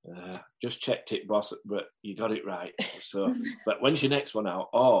 just checked it, boss, but you got it right. So, but when's your next one out?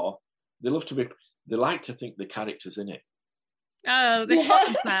 Or they like to think the character's in it. Oh, they spot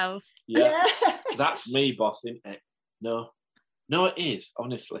themselves. Yeah, that's me, boss, isn't it? No, it is,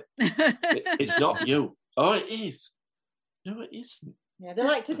 honestly. It's not you. Oh, it is. No, it isn't. Yeah, they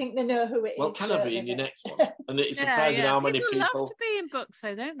like to think they know who it is. Well, can I be in your next one? And it's surprising how many people love to be in books,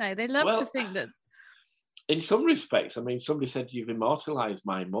 though, don't they? They love to think that. In some respects, I mean, somebody said you've immortalised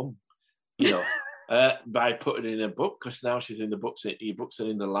my mum, by putting in a book, because now she's in the books. Your books are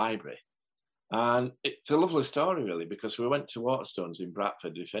in the library, and it's a lovely story, really, because we went to Waterstones in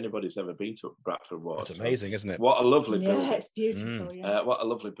Bradford. If anybody's ever been to Bradford Waterstones, it's amazing, isn't it? What a lovely building! Yeah, it's beautiful. What a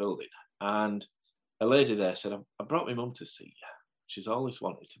lovely building. And a lady there said, I brought my mum to see you. She's always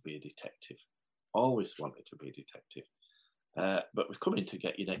wanted to be a detective. Always wanted to be a detective. But we've come in to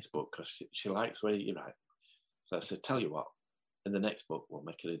get your next book because she likes where you write. So I said, tell you what, in the next book, we'll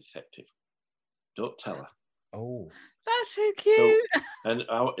make her a detective. Don't tell her. Oh. That's so cute. So, and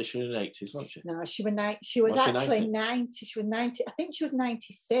she was in the 80s, wasn't she? No, she was actually 90. She was 90. I think she was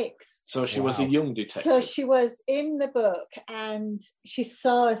 96. So she was a young detective. So she was in the book and she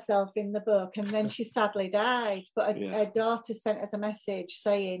saw herself in the book, and then she sadly died. But her daughter sent us a message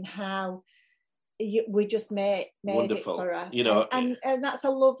saying how we just made it for her. And that's a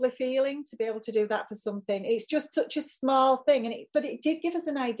lovely feeling to be able to do that for something. It's just such a small thing, but it did give us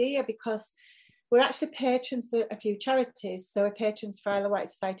an idea, because we're actually patrons for a few charities. So we're patrons for Isle of Wight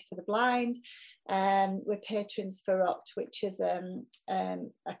Society for the Blind. We're patrons for OCT, which is a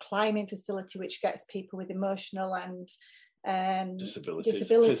climbing facility which gets people with emotional and disabilities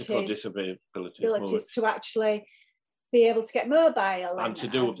to actually be able to get mobile. And to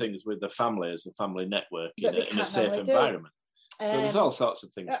do things with the family as a family network in a safe environment. So there's all sorts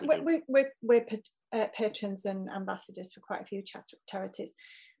of things we do. We're patrons and ambassadors for quite a few charities.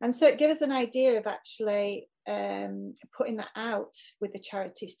 And so it gives us an idea of actually putting that out with the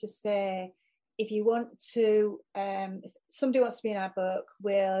charities to say, if you want to, if somebody wants to be in our book,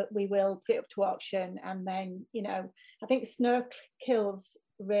 we will put it up to auction. And then, I think Snow Kills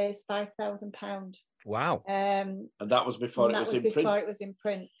raised £5,000. Wow. And that was before it was in print. Before it was in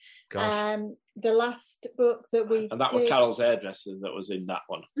print. Gosh. The last book that we and that was Carol's hairdresser that was in that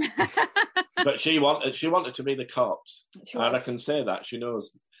one. But she wanted to be the corpse. And I can say that. She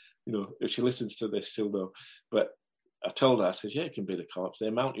knows, if she listens to this, she'll know. But I told her, I said, yeah, you can be the corpse. The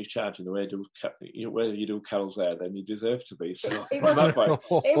amount you charge and the way you do Carol's hair, then you deserve to be. So it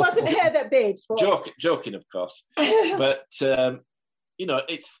wasn't her that bid. But... Joking, of course. But,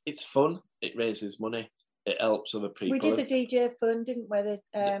 it's fun. It raises money. It helps other people. We did the DJ fund, didn't we?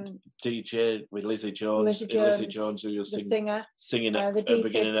 The DJ with Lizzie Jones. Lizzie Jones, who was singing at the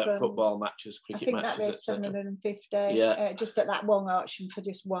beginning at football matches, cricket matches. I think that raised 750. Yeah, just at that one auction for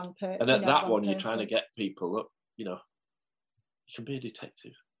just one person. And at that one, you're trying to get people up. You can be a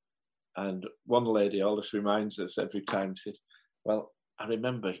detective. And one lady always reminds us every time. Said, "Well, I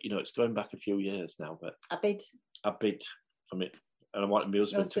remember. It's going back a few years now, but I bid from it, and I wanted my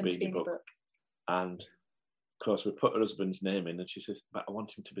husband to be in the book. And of course, we put her husband's name in, and she says, but I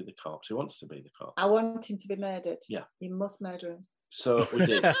want him to be the corpse. He wants to be the corpse. I want him to be murdered. Yeah. You must murder him. So we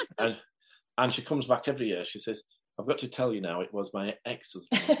did. and she comes back every year. She says, I've got to tell you now, it was my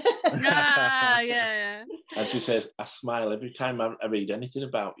ex-husband. Yeah. And she says, I smile every time I read anything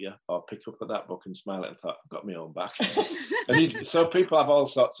about you or pick up at that book and smile and thought, I've got my own back. So people have all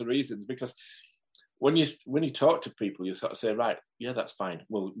sorts of reasons, because when you talk to people, you sort of say, right, yeah, that's fine.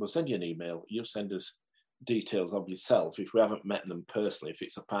 We'll send you an email. You'll send us details of yourself if we haven't met them personally, if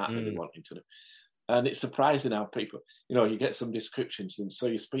it's a partner they wanting to do. And it's surprising how people, you get some descriptions, and so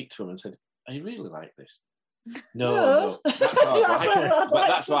you speak to them and say, are you really like this? No. That's how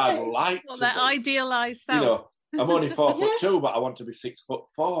that's what I'd like Well, to their be. idealised self. You know, I'm only 4'2", but I want to be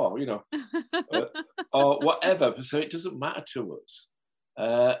 6'4", you know, or whatever. So it doesn't matter to us.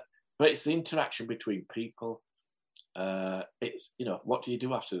 But it's the interaction between people. It's, you know, what do you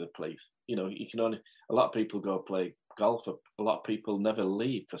do after the police? You know, a lot of people go play golf. A lot of people never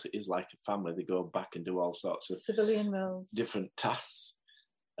leave because it is like a family. They go back and do all sorts of civilian roles, different tasks.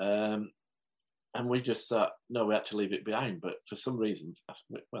 And we just thought, no, we had to leave it behind. But for some reason,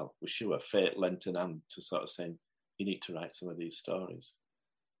 well, we're sure fate lent an hand to sort of saying, you need to write some of these stories.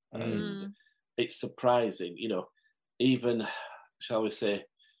 And it's surprising, you know, even, shall we say,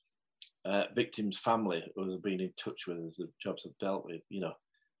 victims' family who have been in touch with us, the jobs I've dealt with, you know,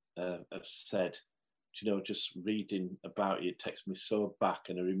 have said, you know, just reading about you takes me so back.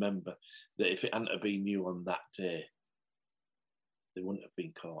 And I remember that if it hadn't have been you on that day, they wouldn't have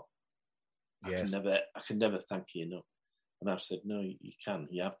been caught. Yes. I can never thank you enough. And I've said, no, you can,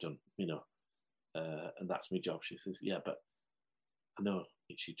 you have done, you know, and that's my job. She says, yeah, but I know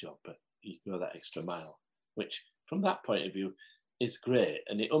it's your job, but you go that extra mile, which from that point of view is great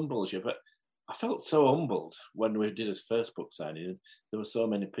and it humbles you. But I felt so humbled when we did his first book signing and there were so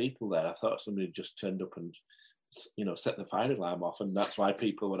many people there. I thought somebody just turned up and, you know, set the fire alarm off, and that's why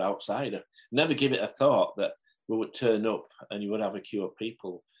people were outside. I never give it a thought that we would turn up and you would have a queue of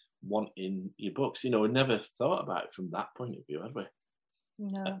people wanting your books. You know, we never thought about it from that point of view, had we?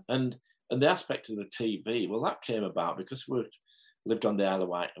 No. And the aspect of the TV, well, that came about because we lived on the Isle of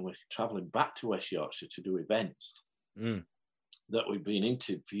Wight and we're travelling back to West Yorkshire to do events that we've been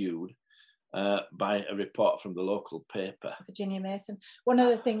interviewed by a reporter from the local paper. Virginia Mason. One of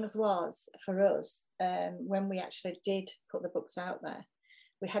the things was, for us, when we actually did put the books out there,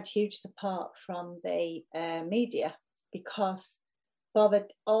 we had huge support from the media because Bob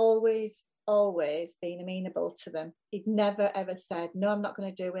had always been amenable to them. He'd never, ever said, no, I'm not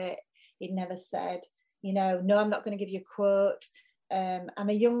going to do it. He'd never said, you know, no, I'm not going to give you a quote. And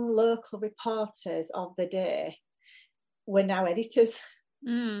the young local reporters of the day were now editors.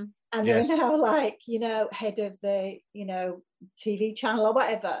 And they were now like, you know, head of the, you know, TV channel or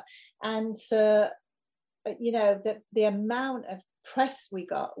whatever. And so, you know, the amount of press we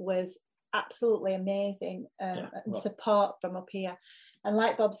got was absolutely amazing, and support from up here. And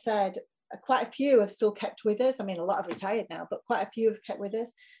like Bob said, quite a few have still kept with us. I mean, a lot have retired now, but quite a few have kept with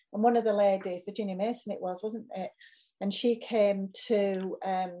us. And one of the ladies, Virginia Mason it was, wasn't it? And she came to,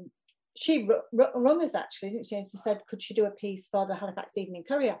 she rung us actually, didn't she? And she said, could she do a piece for the Halifax Evening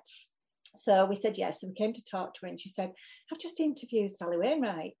Courier? So we said yes, and we came to talk to her, and she said, I've just interviewed Sally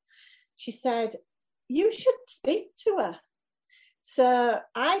Wainwright. She said, you should speak to her. So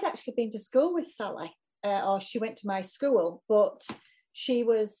I'd actually been to school with Sally, or she went to my school, but she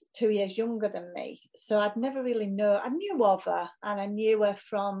was 2 years younger than me. So I'd never really I knew of her, and I knew her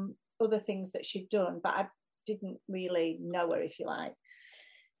from other things that she'd done, but I didn't really know her, if you like.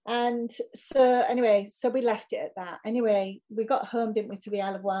 And so anyway, so we left it at that. Anyway, we got home, didn't we, to the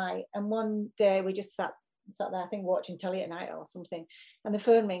Isle of Wight, and one day we just sat there, I think, watching telly at night or something, and the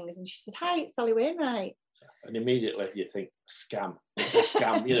phone rings, and she said, hi, it's Sally Wainwright. And immediately you think, scam. It's a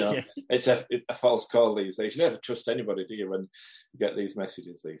scam, you know. It's a false call these days. You never trust anybody, do you, when you get these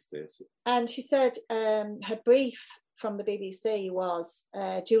messages these days? And she said her brief from the BBC was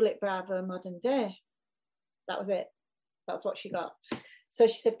Juliet Bravo Modern Day. That was it. That's what she got. So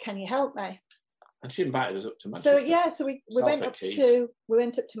she said, can you help me? And she invited us up to Manchester. So we went up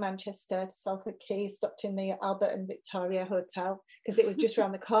to Manchester, to Salford Quays, stopped in the Albert and Victoria Hotel because it was just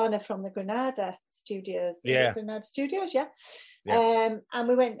around the corner from the Granada Studios. Yeah. Granada Studios, yeah. And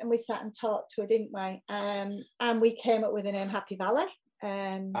we went and we sat and talked to her, didn't we? And we came up with the name Happy Valley.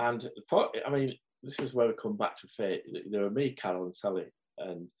 This is where we come back to fate. There were me, Carol and Sally,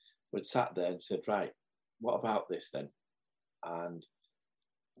 and we'd sat there and said, right, what about this then? And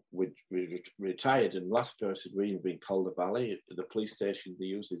we retired, and last person we've been called the Valley. The police station they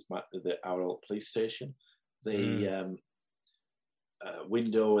use is our old police station. The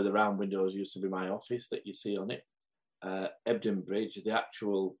window with the round windows used to be my office that you see on it. Ebden Bridge, the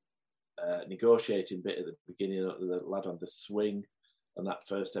actual negotiating bit at the beginning, the lad on the swing, and that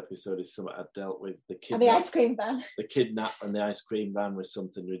first episode is something I dealt with. And the ice cream van. The kidnap and the ice cream van was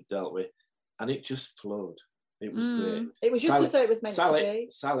something we dealt with, and it just flowed. It was great. It was just as though it was meant to be.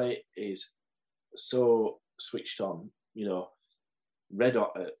 Sally is so switched on, you know, read a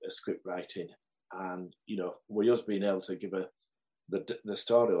script writing, and, you know, we're just being able to give her the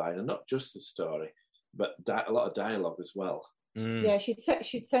storyline, and not just the story, but a lot of dialogue as well. Yeah,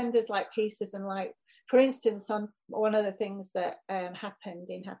 she'd send us like pieces, and like, for instance, on one of the things that happened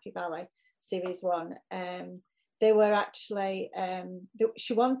in Happy Valley Series 1, they were actually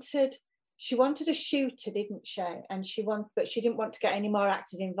she wanted a shooter, didn't she? And but she didn't want to get any more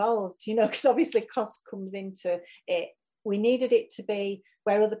actors involved, because obviously cost comes into it. We needed it to be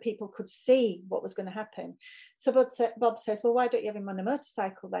where other people could see what was going to happen. So Bob says, well, why don't you have him on a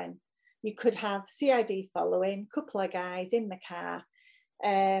motorcycle then? You could have CID following, a couple of guys in the car.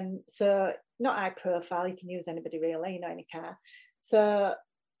 So not high profile, you can use anybody really, any car. So,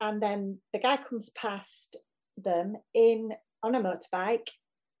 and then the guy comes past them on a motorbike,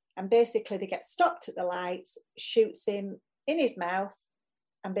 and basically they get stopped at the lights, shoots him in his mouth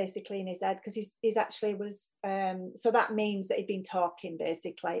and basically in his head, because he's actually was, so that means that he'd been talking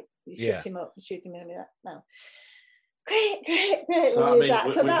basically. You shoot him up, shoot him in the mouth. Great. So, we're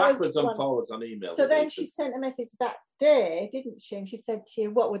backwards and forwards on email. So then she sent a message that day, didn't she? And she said to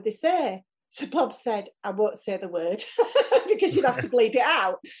you, what would they say? So Bob said, I won't say the word because you'd have to bleep it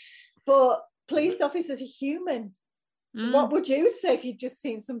out. But police officers are human. What would you say if you'd just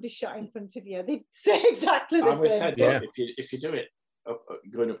seen somebody shot in front of you? They'd say exactly the same. Said, if you do it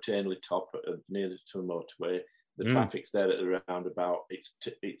going up to Ainley Top near to the motorway, the traffic's there at the roundabout.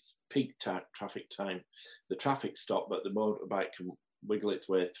 It's peak traffic time. The traffic stop, but the motorbike can wiggle its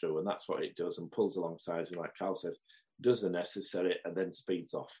way through, and that's what it does, and pulls alongside, and like Carl says, does the necessary and then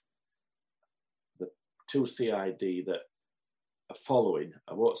speeds off. The two CID that are following,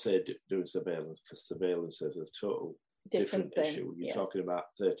 I won't say doing surveillance, because surveillance is a total different issue. You're talking about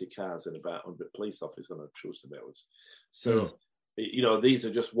 30 cars and about 100 police officers on a true surveillance. So, these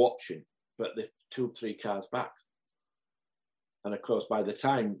are just watching, but they're 2-3 cars back. And of course, by the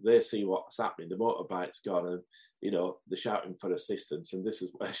time they see what's happening, the motorbike's gone, and they're shouting for assistance. And this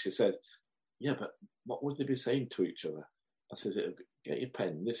is where she says, "Yeah, but what would they be saying to each other?" I says, "Get your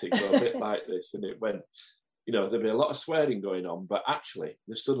pen. This would go a bit like this." And it went, there'd be a lot of swearing going on, but actually,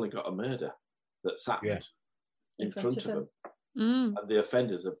 they've suddenly got a murder that's happened in front of them, and the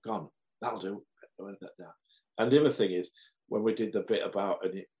offenders have gone. That'll do. And the other thing is, when we did the bit about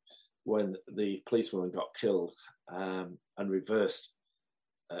when the policewoman got killed and reversed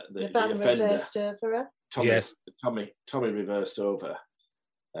the offender, reversed over her. Tommy reversed over,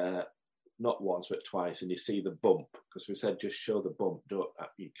 not once but twice, and you see the bump, because we said just show the bump.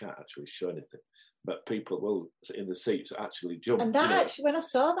 You can't actually show anything, but people will in the seats actually jump. And that actually, when I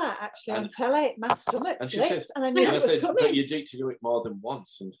saw that on telly, my stomach flipped, and I knew it was coming. But you need to do it more than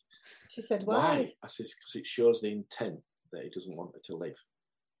once. And she said, "Why?" I says, "Because it shows the intent that he doesn't want her to live."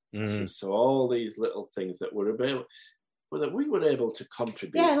 So all these little things that we were able to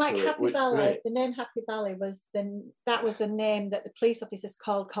contribute. Yeah, like to Happy Valley. The name Happy Valley was the name that the police officers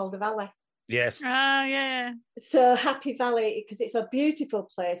called Calder Valley. Yes. Yeah. So Happy Valley, because it's a beautiful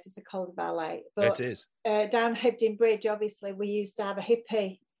place, it's a Calder Valley. But it is. Down Hebden Bridge, obviously, we used to have a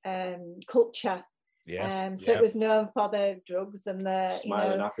hippie culture. Yes. So it was known for the drugs and the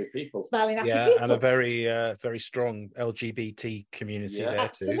happy people. Smiling happy people. And a very, very strong LGBT community there too.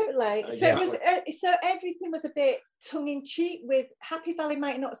 Absolutely. So it was. So everything was a bit tongue in cheek. With Happy Valley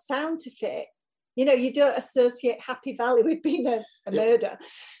might not sound to fit. You don't associate Happy Valley with being a murder,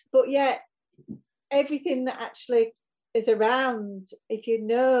 but yet everything that actually is around, if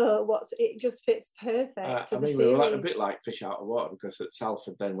it just fits perfect. We were a bit like fish out of water, because at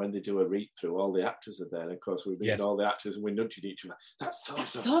Salford then, when they do a read through, all the actors are there, and of course we've been all the actors, and we're nudging each other. That's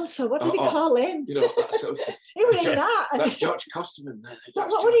so-and-so. What did they call him? That's so-and-so. Who was that? That's George Costerman there.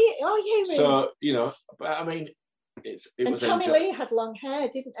 What would he? Oh yeah. So but I mean, it was. Tommy Lee had long hair,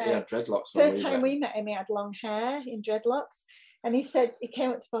 didn't he? Yeah, dreadlocks. First time we met him, he had long hair in dreadlocks, and he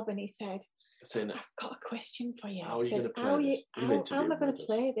came up to Bob and he said, "I've got a question for you." How am I going to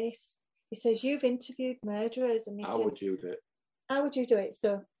play this? He says, "You've interviewed murderers," and he said, "How would you do it?" How would you do it?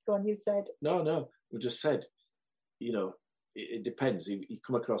 So go on, you said. No. We just said, it depends. You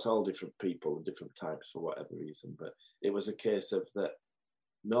come across all different people and different types for whatever reason, but it was a case of that.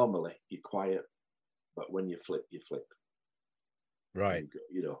 Normally, you're quiet, but when you flip, you flip. Right.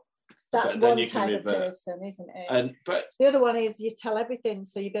 That's one type of person, isn't it? But the other one is you tell everything,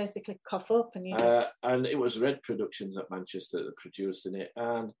 so you basically cough up and you just... And it was Red Productions at Manchester that producing it,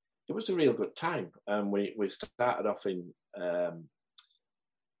 and it was a real good time. And we started off in the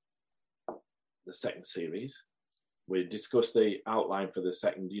second series. We discussed the outline for the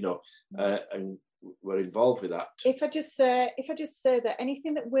second, and we're involved with that. If I just say that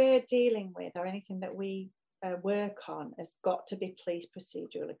anything that we're dealing with or anything that we work on has got to be police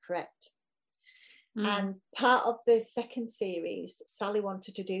procedurally correct. And part of the second series, Sally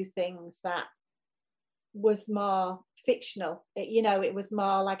wanted to do things that was more fictional. It was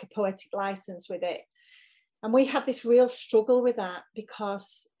more like a poetic license with it. And we have this real struggle with that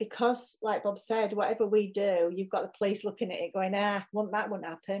because, like Bob said, whatever we do, you've got the police looking at it going, that won't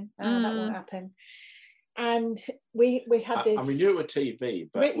happen. That won't happen. And we had this. I mean, you were TV,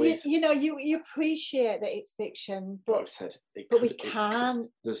 but you appreciate that it's fiction, but we can't.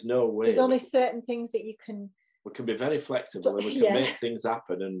 There's no way. There's only certain things that you can. We can be very flexible and we can make things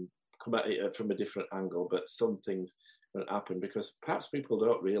happen and come at it from a different angle, but some things won't happen because perhaps people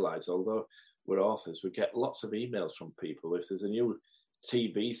don't realise, although we're authors, we get lots of emails from people. If there's a new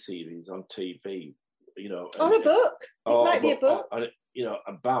TV series on TV, or a book, it might be a book,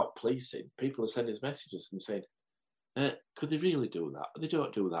 about policing, people are sending us messages and saying, could they really do that? They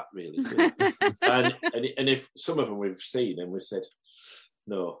don't do that really, do they? and if some of them we've seen and we said,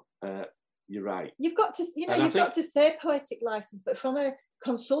 no, you're right. You've got to say poetic license, but from a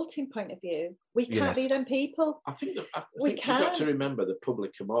consulting point of view, we can't be them people. I think you've got to remember the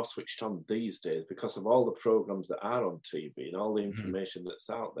public are more switched on these days because of all the programmes that are on TV and all the information that's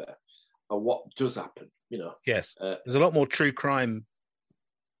out there and what does happen, Yes. There's a lot more true crime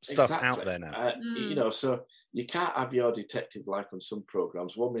stuff out there now. So you can't have your detective like on some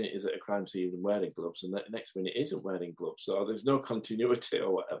programmes. 1 minute is at a crime scene and wearing gloves, and the next minute isn't wearing gloves. So there's no continuity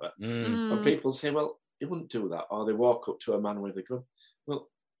or whatever. And people say, well, he wouldn't do that. Or they walk up to a man with a gun. Well,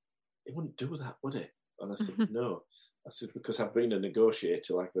 he wouldn't do that, would he? And I said, no. I said, because I've been a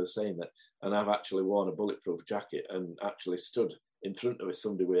negotiator, like I was saying that, and I've actually worn a bulletproof jacket and actually stood in front of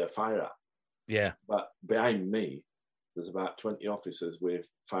somebody with a firearm. Yeah. But behind me, there's about 20 officers with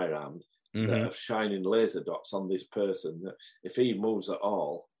firearms that are shining laser dots on this person. That if he moves at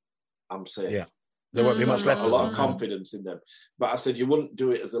all, I'm safe. Yeah. There won't be much left. A lot of confidence in them. But I said, you wouldn't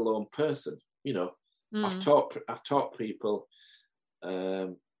do it as a lone person. I've taught people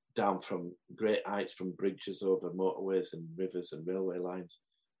down from great heights, from bridges over motorways and rivers and railway lines.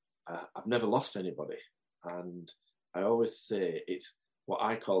 I've never lost anybody. And I always say it's what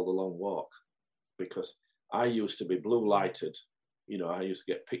I call the long walk, because I used to be blue lighted. I used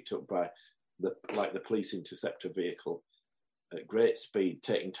to get picked up by the police interceptor vehicle at great speed,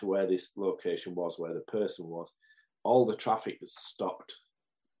 taken to where this location was, where the person was. All the traffic has stopped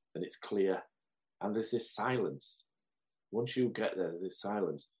and it's clear. And there's this silence. Once you get there, there's this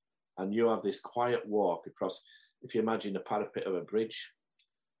silence. And you have this quiet walk across, if you imagine a parapet of a bridge.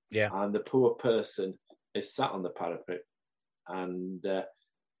 Yeah. And the poor person is sat on the parapet and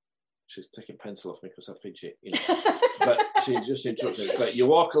she's taking pencil off me because I fidget, But she just interrupts me. But you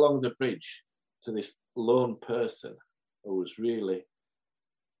walk along the bridge to this lone person who was really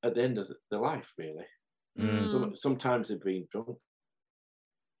at the end of their life, really. Sometimes they've been drunk,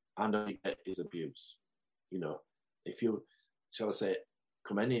 and all you get is abuse. If you, shall I say,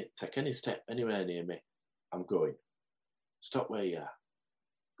 take any step anywhere near me, I'm going. Stop where you are.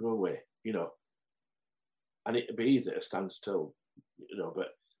 Go away. And it'd be easy to stand still, but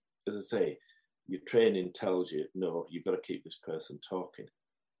as I say, your training tells you, no, you've got to keep this person talking.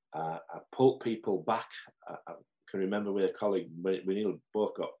 I've pulled people back. I can remember with a colleague, we nearly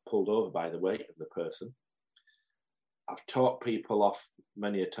both got pulled over by the weight of the person. I've taught people off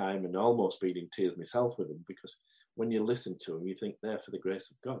many a time and almost been in tears myself with them, because when you listen to them, you think they're for the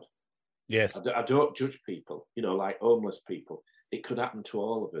grace of God. Yes. I don't judge people, like homeless people. It could happen to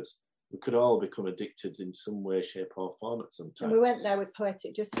all of us. We could all become addicted in some way, shape or form at some time. And we went there with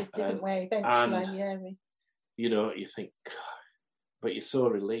poetic justice, didn't we? Eventually, you think, God, but you're so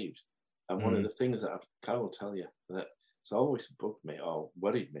relieved. And one of the things that Carol will tell you that it's always bugged me or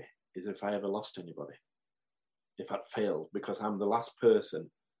worried me is if I ever lost anybody, if I'd failed, because I'm the last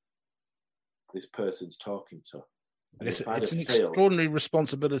person this person's talking to. It's an extraordinary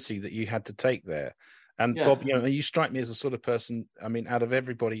responsibility that you had to take there. And Bob, you strike me as the sort of person, out of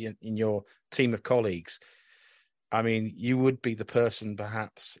everybody in your team of colleagues, you would be the person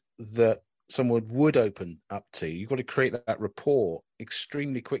perhaps that someone would open up to. You've got to create that rapport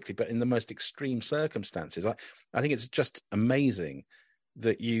extremely quickly, but in the most extreme circumstances. I think it's just amazing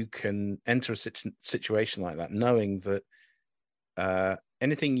that you can enter a situation like that, knowing that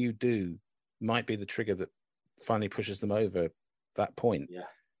anything you do might be the trigger that finally pushes them over that point.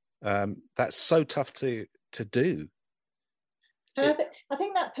 Yeah. That's so tough to do. And I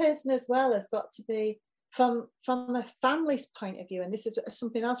think that person as well has got to be from a family's point of view, and this is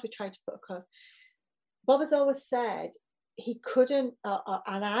something else we try to put across. Bob has always said he couldn't,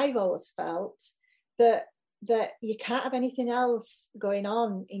 and I've always felt that you can't have anything else going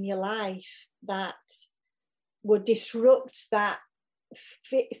on in your life that would disrupt that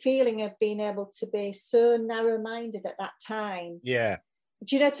feeling of being able to be so narrow-minded at that time. Yeah.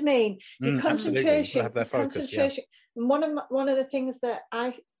 Do you know what I mean? Your concentration, have their focus, concentration. Yeah. And one of the things that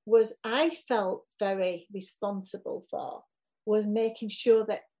I I felt very responsible for was making sure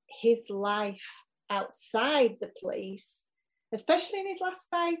that his life outside the police, especially in his last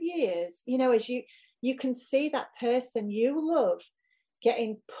 5 years, you know, as you can see that person you love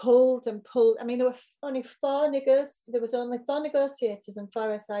getting pulled. I mean, there was only 4 negotiators and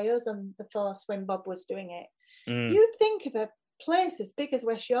 4 SIOs on the force when Bob was doing it. You think of a place as big as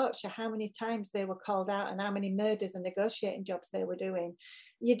West Yorkshire, how many times they were called out and how many murders and negotiating jobs they were doing.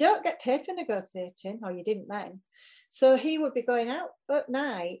 You don't get paid for negotiating, or you didn't then. So he would be going out at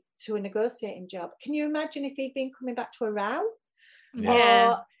night to a negotiating job. Can you imagine if he'd been coming back to a row?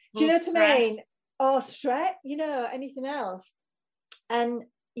 Yeah. Or, do you know what I mean? Or stress, you know, anything else. And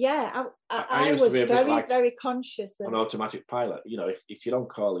yeah, I was very, very conscious of an automatic pilot. You know, if you're on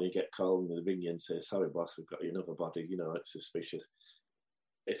call and you get called and they ring you and say, "Sorry, boss, we've got another body," you know, it's suspicious.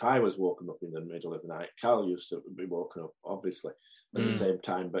 If I was woken up in the middle of the night, Carl used to be woken up, obviously, at the same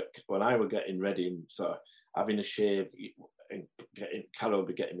time. But when I were getting ready and sort of having a shave, and Carol would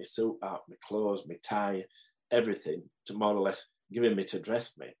be getting my suit out, my clothes, my tie, everything to more or less giving me to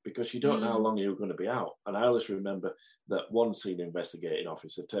dress me, because you don't know how long you're going to be out. And I always remember that one senior investigating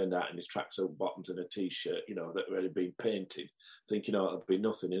officer turned out in his tracksuit bottoms and a t-shirt, you know, that had been painted, thinking, oh, it'll be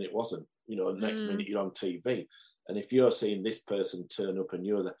nothing, and it wasn't. You know, next minute you're on TV, and if you're seeing this person turn up and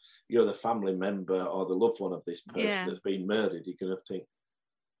you're the family member or the loved one of this person that's been murdered, you're going to think,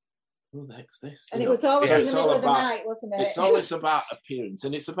 who the heck's this? And it was always in the middle of the night, wasn't it? It's always about appearance,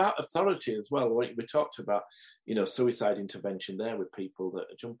 and it's about authority as well. We talked about, you know, suicide intervention there with people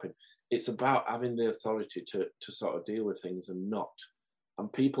that are jumping. It's about having the authority to sort of deal with things and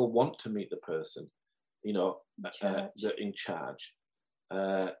people want to meet the person, you know, that in charge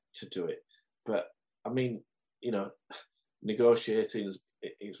to do it. But I mean, you know, negotiating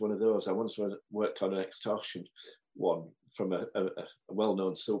is one of those. I once worked on an extortion one from a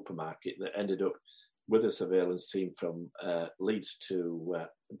well-known supermarket that ended up with a surveillance team from Leeds to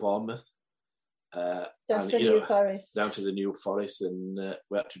Bournemouth. Down to the New Forest, and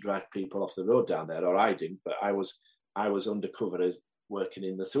we had to drive people off the road down there, or I didn't, but I was undercover as working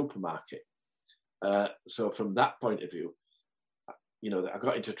in the supermarket. So from that point of view, you know, I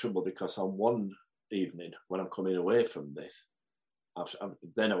got into trouble because on one evening when I'm coming away from this,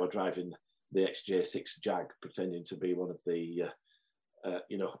 then I was driving the XJ6 Jag, pretending to be one of the,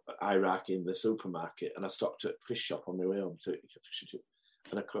 you know, Iraq in the supermarket, and I stopped at fish shop on my way home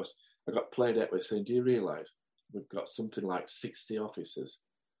and of course I got played out with saying, "Do you realise we've got something like 60 officers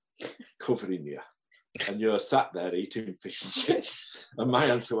covering you, and you're sat there eating fish and chips?" And my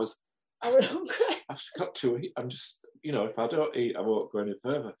answer was, "I've just got to eat. I'm just, you know, if I don't eat, I won't go any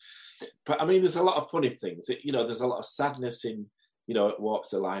further." But I mean, there's a lot of funny things. You know, there's a lot of sadness in, you know,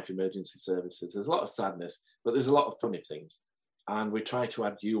 walks of life, emergency services. There's a lot of sadness, but there's a lot of funny things. And we try to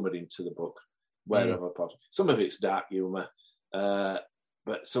add humour into the book wherever possible. Some of it's dark humour,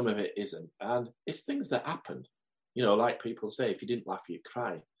 but some of it isn't. And it's things that happen. You know, like people say, if you didn't laugh, you'd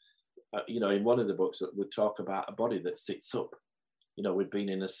cry. You know, in one of the books, we talk about a body that sits up. You know, we've been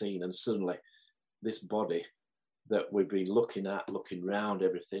in a scene and suddenly this body that we've been looking round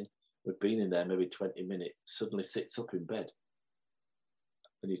everything, we've been in there maybe 20 minutes, suddenly sits up in bed.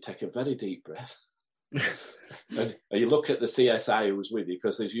 And you take a very deep breath. and you look at the CSI who was with you,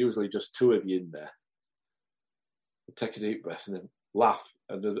 because there's usually just 2 of you in there. You take a deep breath and then laugh.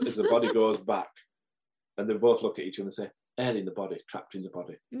 And as the body goes back, and they both look at each other and say, "Air in the body, trapped in the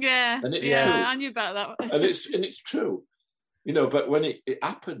body." Yeah, and it's true. I knew about that one. and it's true, you know. But when it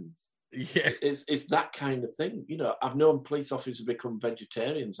happens, yeah, it's that kind of thing. You know, I've known police officers become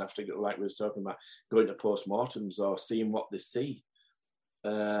vegetarians after, like we was talking about, going to postmortems or seeing what they see.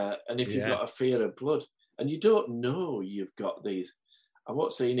 And if you've got a fear of blood, and you don't know you've got these, I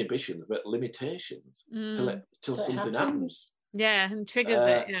won't say inhibitions, but limitations till something happens. Yeah, and triggers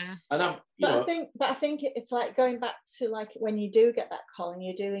it. Yeah, and I think it's like going back to like when you do get that call and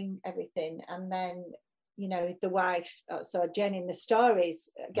you're doing everything, and then, you know, the wife, so Jen in the stories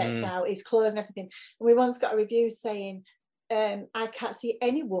gets out, his clothes and everything. And we once got a review saying, "I can't see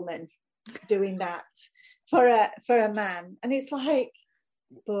any woman doing that for a man," and it's like,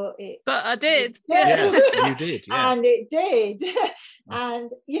 but I did. Yeah, you did. Yeah. And it did.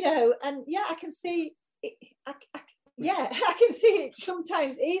 And, you know, and yeah, I can see it. I can see it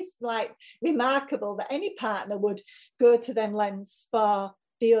sometimes is like remarkable that any partner would go to them lengths for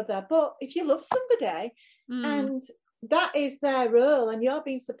the other. But if you love somebody and that is their role and you're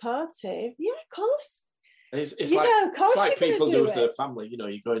being supportive, yeah, of course. It's like people do with their family. You know,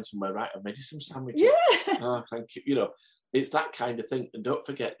 you're going somewhere, right? I've made you some sandwiches. Yeah. Oh, thank you. You know, it's that kind of thing. And don't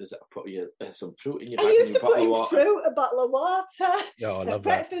forget, there's put some fruit in your I bag. used to put in fruit, a bottle of water, I love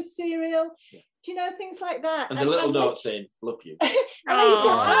breakfast cereal. Yeah. Do you know things like that? And the little note saying, "Love you." So cute.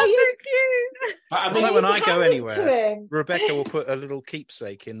 But like when I go anywhere, Rebecca will put a little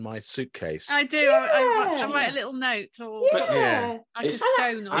keepsake in my suitcase. I do. I write a little note, or like a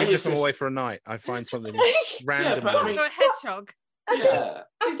stone. Even if I'm away for a night, I find something random. Or a hedgehog. I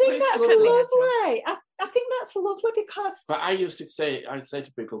think that's lovely. I think that's lovely because. But I'd say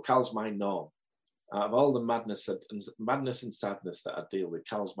to people, Cal's my norm. Out of all the madness and sadness that I deal with,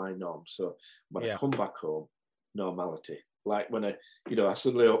 Cal's my norm. So when I come back home, normality. Like when I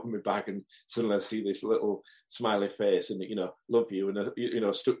suddenly open my bag and suddenly I see this little smiley face and, love you,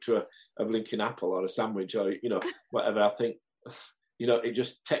 and, stuck to a blinking apple or a sandwich or, whatever. I think, it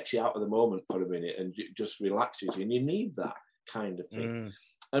just takes you out of the moment for a minute and it just relaxes you. And you need that kind of thing.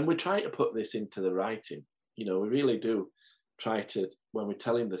 And we try to put this into the writing. We really do try to, when we're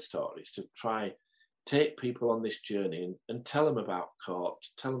telling the stories, to try take people on this journey and tell them about court,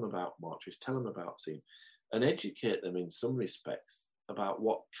 tell them about mortuaries, tell them about scene, and educate them in some respects about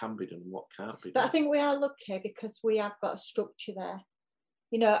what can be done and what can't be done. But I think we are lucky because we have got a structure there.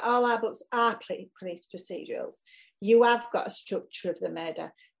 All our books are police procedurals. You have got a structure of the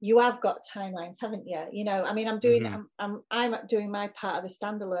murder. You have got timelines, haven't you? I'm doing I'm doing my part of the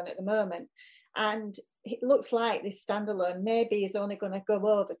standalone at the moment, and it looks like this standalone maybe is only going to go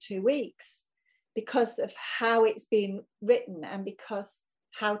over 2 weeks because of how it's been written and because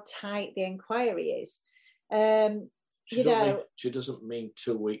how tight the inquiry is. She doesn't mean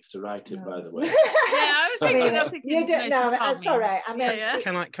 2 weeks to write it, by the way. I was thinking. You don't know. That's all right. I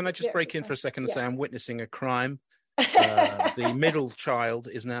mean, Can I just break in for a second and say I'm witnessing a crime? The middle child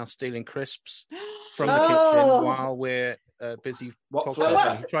is now stealing crisps from the kitchen while we're busy. What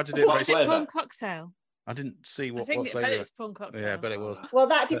flavour? Tried to do it prawn cocktail. I didn't see what flavour. It's prawn cocktail. Yeah, but it was. Well,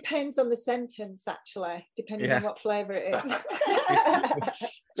 that depends on the sentence, actually, depending on what flavour it is.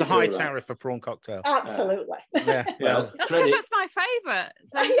 It's a high tariff for prawn cocktail. Absolutely. Well, that's because that's my favourite.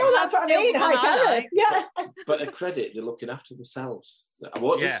 So that's what I mean. High tariff. Yeah. But a credit, they're looking after themselves. I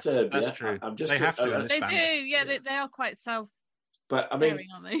won't disturb you. That's true. They have to. They do. Yeah, they are quite self. But I mean,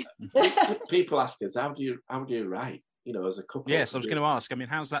 aren't they? People ask us, how do you write? As a couple. Yes, I was going to ask. I mean,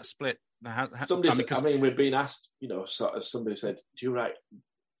 how's that split? We've been asked. Sort of somebody said, do you write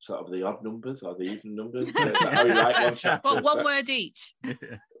sort of the odd numbers or the even numbers? How you write one chapter? Well, one word each.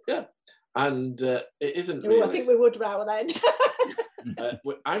 Yeah, and it isn't. I think we would rather then.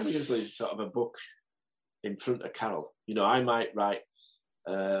 I'm usually sort of a book in front of Carol. I might write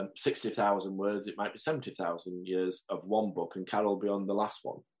 60,000 words. It might be 70,000 years of one book, and Carol will be on the last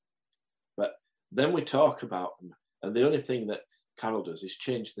one. But then we talk about them, and the only thing that Carol does is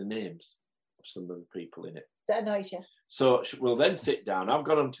change the names of some of the people in it. That annoys you. So we'll then sit down. I've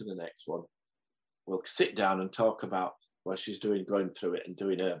got on to the next one. We'll sit down and talk about what she's doing, going through it and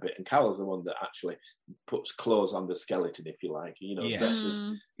doing her bit. And Carol's the one that actually puts clothes on the skeleton, if you like. Dresses.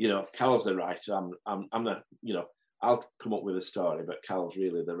 Carol's the writer. I'm the. I'll come up with a story, but Carol's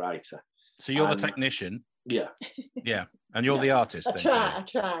really the writer. So you're the technician. Yeah. Yeah. And you're the artist. I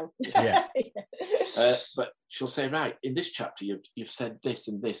try. Yeah. But she'll say, right, in this chapter, you've said this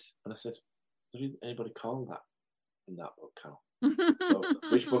and this. And I said, there isn't anybody called that in that book, Carol. So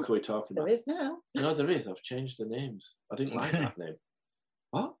which book are we talking about? There is now. No, there is. I've changed the names. I didn't like that name.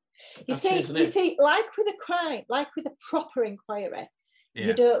 What? You see, like with a crime, like with a proper inquiry,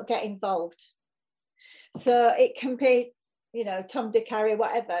 you don't get involved. So it can be, Tom, Dick, Harry,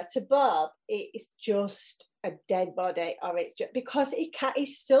 whatever. To Bob, it's just a dead body, or it's just because he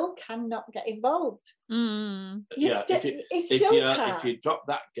still cannot get involved. If you drop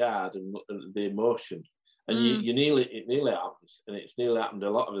that guard and the emotion, and it nearly happens, and it's nearly happened a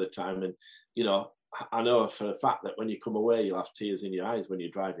lot of the time. And I know for a fact that when you come away, you'll have tears in your eyes when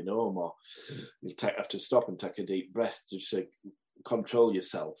you're driving home, or you have to stop and take a deep breath to just control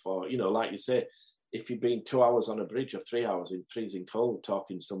yourself, or like you say. If you've been 2 hours on a bridge or 3 hours in freezing cold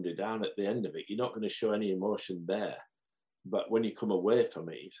talking somebody down, at the end of it, you're not going to show any emotion there. But when you come away from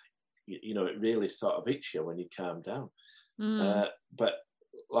it, it really sort of hits you when you calm down. But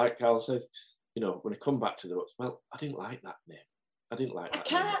like Al says, when I come back to the books, well, I didn't like that name. I didn't like that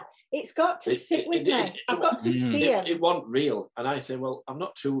name. It's got to sit with me. I've got to see it. It wasn't real. And I say, well, I'm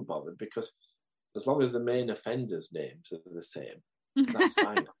not too bothered because as long as the main offender's names are the same, that's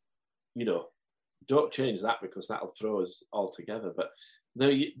fine. Don't change that because that'll throw us all together. But they're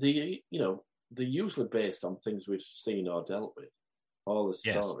usually based on things we've seen or dealt with. All the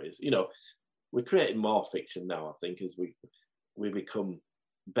stories, we're creating more fiction now. I think as we become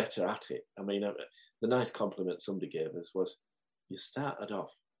better at it. I mean, the nice compliment somebody gave us was, you started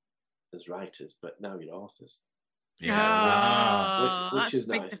off as writers, but now you're authors. Yeah, which is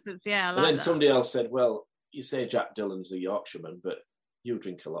nice. Yeah, and then somebody else said, well, you say Jack Dillon's a Yorkshireman, but you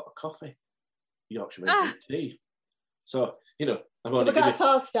drink a lot of coffee. Yorkshiremen drink tea. So, I'm only got a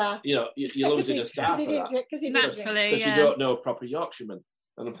 4-star. You're losing a star for that. Because you don't know proper Yorkshiremen.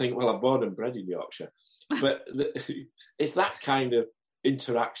 And I'm thinking, well, I'm born and bred in Yorkshire. But it's that kind of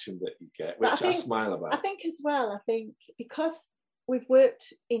interaction that you get, which I smile about. I think as well, because we've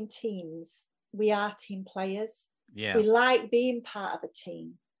worked in teams, we are team players. Yeah. We like being part of a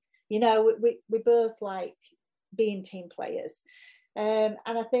team. We both like being team players. And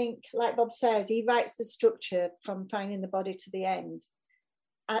I think, like Bob says, he writes the structure from finding the body to the end.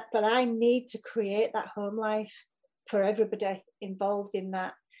 But I need to create that home life for everybody involved in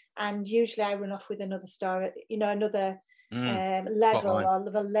that. And usually I run off with another story, another level or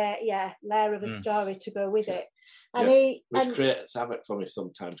another layer of a story to go with it. Which creates havoc for me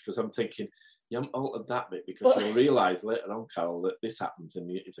sometimes, because I'm thinking, you haven't altered that bit, because you'll realise later on, Carol, that this happens,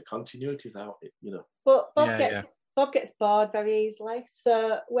 and if the continuity's out, But Bob gets bored very easily.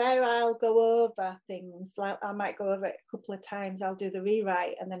 So where I'll go over things, like I might go over it a couple of times, I'll do the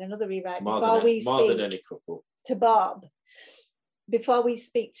rewrite and then another rewrite more than any couple. To Bob before we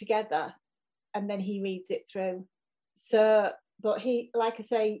speak together, and then he reads it through. So, but he, like I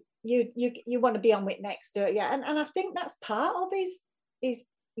say, you want to be on with next, don't you? And I think that's part of his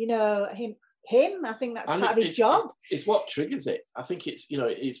him. I think that's part of his job. It's what triggers it. I think it's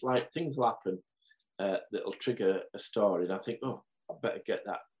it's like things will happen that'll trigger a story, and I think, oh, I better get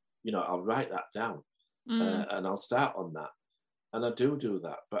that. I'll write that down, and I'll start on that. And I do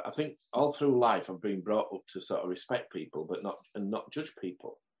that, but I think all through life I've been brought up to sort of respect people, but not judge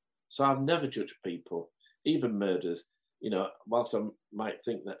people. So I've never judged people, even murders. Whilst I might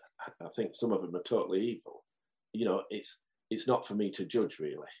think that I think some of them are totally evil, it's not for me to judge,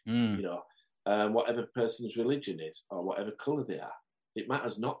 really. Whatever person's religion is or whatever colour they are, it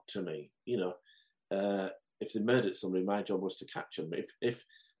matters not to me. If they murdered somebody, my job was to catch them. If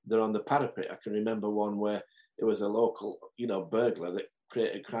they're on the parapet, I can remember one where it was a local, burglar that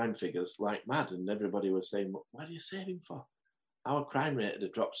created crime figures like mad, and everybody was saying, "What are you saving for? Our crime rate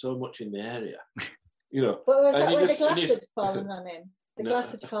had dropped so much in the area." But was that where the glass had fallen on him? The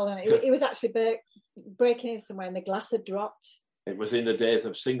glass had fallen on him. It was actually breaking in somewhere, and the glass had dropped. It was in the days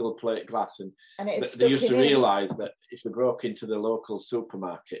of single plate glass, and they used to realise that if they broke into the local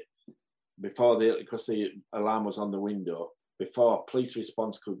supermarket because the alarm was on the window, before police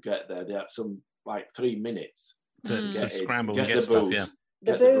response could get there, they had some 3 minutes to scramble and get stuff. Yeah,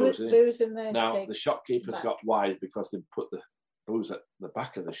 the booze in there. Now the shopkeepers got wise because they put the booze at the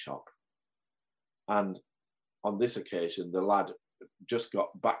back of the shop, and on this occasion, the lad just got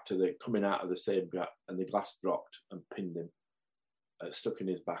back to coming out of the same gap, and the glass dropped and pinned him, stuck in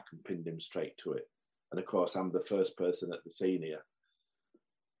his back and pinned him straight to it. And of course, I'm the first person at the scene here,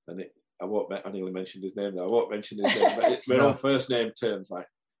 and I only mentioned his name. I won't mention his name, but we're on first name terms. God,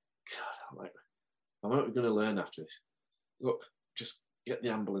 I'm not going to learn after this. Look, just get the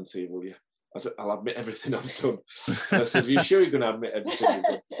ambulance here, will you? I'll admit everything I've done. And I said, "You sure you're going to admit everything you've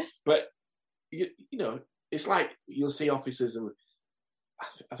done?" But it's like you'll see officers who,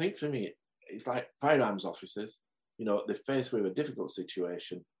 I think for me, it's like firearms officers. They're faced with a difficult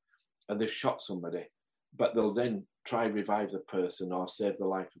situation and they've shot somebody, but they'll then try revive the person or save the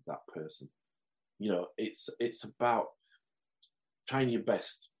life of that person. It's about trying your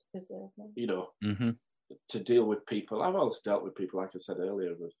best, to deal with people. I've always dealt with people, like I said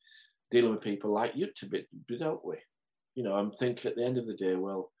earlier, with dealing with people like you to be dealt with. I'm thinking at the end of the day,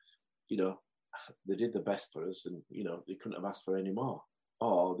 well, they did the best for us, and, they couldn't have asked for any more.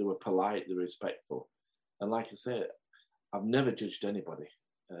 Or they were polite, they were respectful. And like I say, I've never judged anybody.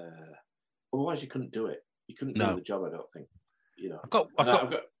 Otherwise, you couldn't do it. You couldn't do the job, I don't think.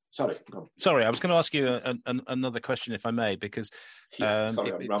 Sorry, go on. Sorry, I was going to ask you another question, if I may, because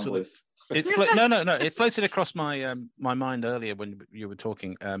sorry, I'm rambling. It floated across my my mind earlier when you were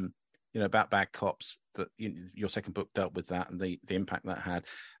talking, about Bad Cops. That your second book dealt with that and the impact that had.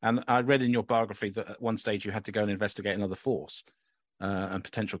 And I read in your biography that at one stage you had to go and investigate another force and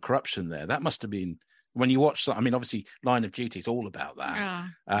potential corruption there. That must have been, when you watch, obviously Line of Duty is all about that.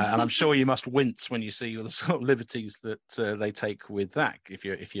 And I'm sure you must wince when you see the sort of liberties that they take with that. If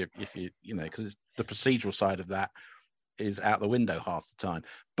you because the procedural side of that is out the window half the time.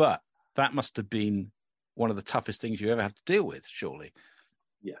 But that must have been one of the toughest things you ever have to deal with, surely.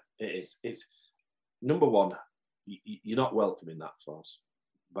 Yeah, it is. It's number one, you're not welcome in that force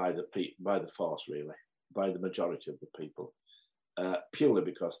by the force, really, by the majority of the people. purely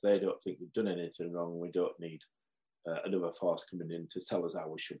because they don't think we've done anything wrong. We don't need another force coming in to tell us how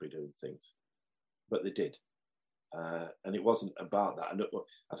we should be doing things. But they did. And it wasn't about that.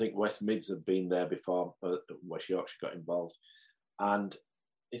 I think West Mids had been there before, but West Yorkshire got involved. And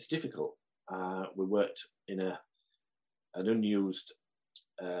it's difficult. We worked in an unused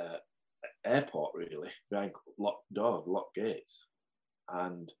airport, really, behind locked doors, locked gates.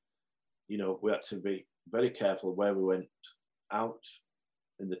 And, we had to be very careful where we went out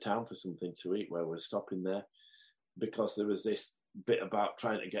in the town for something to eat, where we were stopping there, because there was this bit about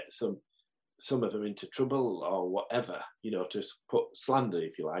trying to get some of them into trouble or whatever, to put slander,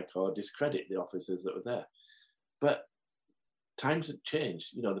 if you like, or discredit the officers that were there. But times had changed.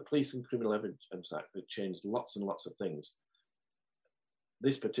 The Police and Criminal Evidence Act had changed lots and lots of things.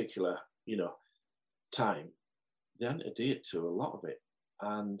 This particular, time, they hadn't adhered to a lot of it.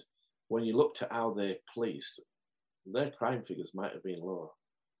 And when you looked at how they policed, their crime figures might have been lower,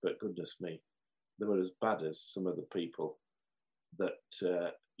 but goodness me, they were as bad as some of the people that,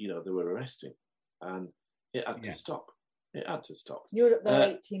 they were arresting. And it had to stop. It had to stop. You were up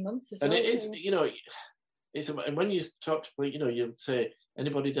there 18 months as well. And it is, and when you talk to people, you'd say,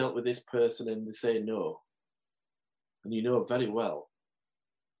 anybody dealt with this person? And they say no. And you know very well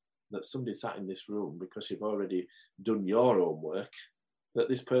that somebody sat in this room because you've already done your own work, that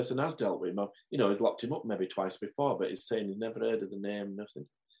this person has dealt with him. He's locked him up maybe twice before, but he's saying he's never heard of the name, nothing.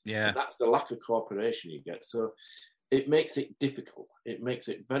 Yeah. And that's the lack of cooperation you get. So it makes it difficult. It makes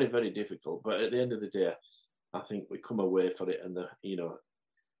it very, very difficult. But at the end of the day, I think we come away for it and,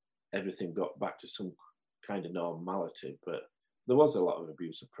 everything got back to some kind of normality. But there was a lot of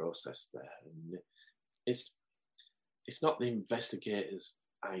abuse of process there. And it's not the investigators'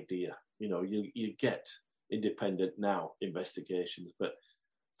 idea. You get independent now investigations. But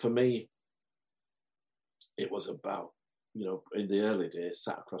for me, it was about, in the early days,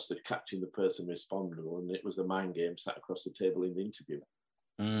 sat across catching the person responsible, and it was the mind game sat across the table in the interview.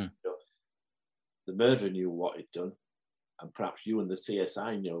 The murderer knew what he'd done, and perhaps you and the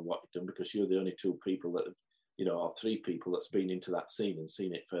CSI knew what he'd done because you're the only two people that, or three people that's been into that scene and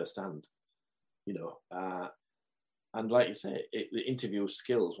seen it firsthand. And like you say, the interview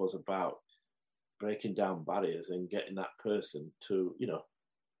skills was about breaking down barriers and getting that person to,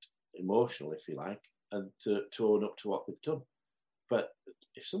 emotional, if you like, and to own up to what they've done. But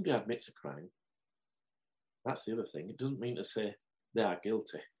if somebody admits a crime, that's the other thing. It doesn't mean to say they are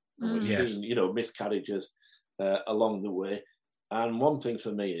guilty. And we've seen, miscarriages along the way. And one thing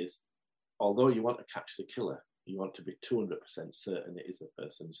for me is, although you want to catch the killer, you want to be 200% certain it is the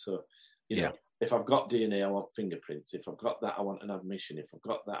person. So, if I've got DNA, I want fingerprints. If I've got that, I want an admission. If I've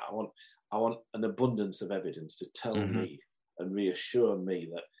got that, I want an abundance of evidence to tell me and reassure me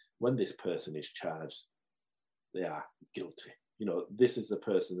that when this person is charged, they are guilty. This is the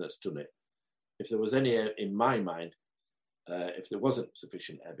person that's done it. If there was any, in my mind, if there wasn't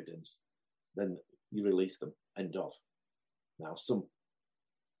sufficient evidence, then you release them, end of. Now, some,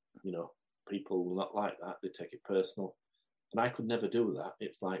 people will not like that. They take it personal. And I could never do that.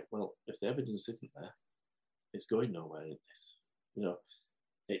 It's like, well, if the evidence isn't there, it's going nowhere in this.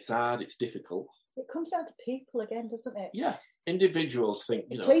 It's hard, it's difficult. It comes down to people again, doesn't it? Yeah. Individuals think,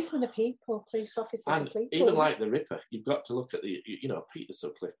 policemen are people, police officers are people. Even like the Ripper, you've got to look at the, Peter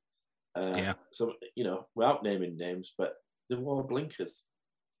Sutcliffe. So, without naming names, but they wore blinkers.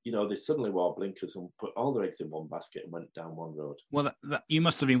 They suddenly wore blinkers and put all their eggs in one basket and went down one road. Well, you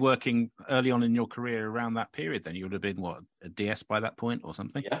must have been working early on in your career around that period then. You would have been, a DS by that point or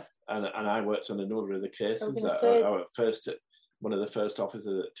something? Yeah, and I worked on a number of the cases. I first at one of the first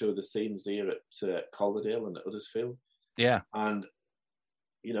officers at two of the scenes here at Calderdale and at Huddersfield. Yeah. And,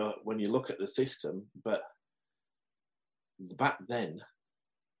 when you look at the system, but back then,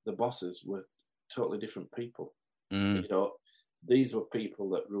 the bosses were totally different people. These were people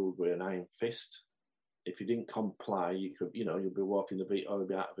that ruled with an iron fist. If you didn't comply, you could, you'll be walking the beat or you'll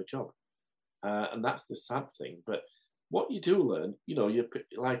be out of a job. And that's the sad thing. But what you do learn, you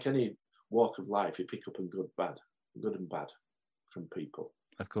like any walk of life, you pick up good and bad from people.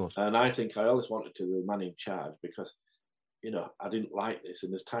 Of course. And I think I always wanted to be the man in charge because, I didn't like this.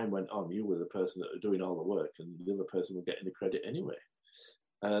 And as time went on, you were the person that was doing all the work and the other person was getting the credit anyway.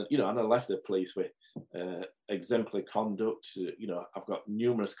 And I left the police with exemplary conduct. I've got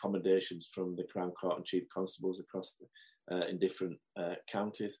numerous commendations from the Crown Court and Chief Constables across in different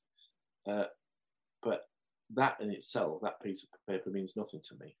counties. But that in itself, that piece of paper means nothing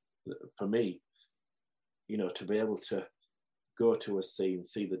to me. For me, to be able to go to a scene,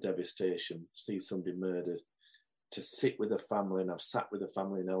 see the devastation, see somebody murdered, to sit with a family, and I've sat with a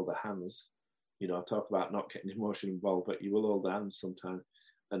family and held their hands, You know, I talk about not getting emotion involved, but you will hold hands sometimes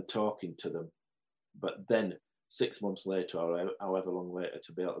and talking to them. But then 6 months later, or however long later,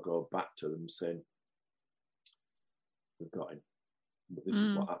 to be able to go back to them saying, we've got him, but this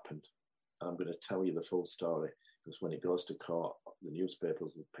is what happened. I'm going to tell you the full story, because when it goes to court, the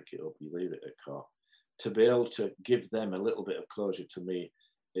newspapers will pick it up, you leave it at court. To be able to give them a little bit of closure, to me,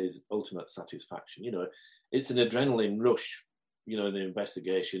 is ultimate satisfaction. You know, it's an adrenaline rush, you know, the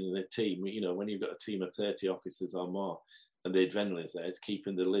investigation and the team, you know, when you've got a team of 30 officers or more, and the adrenaline's there, it's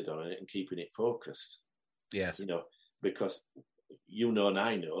keeping the lid on it and keeping it focused. Yes. You know, because you know and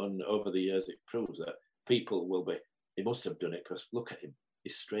I know, and over the years it proves that people will be, he must have done it because look at him,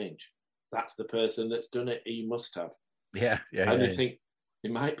 he's strange. That's the person that's done it, he must have. Yeah. And you think,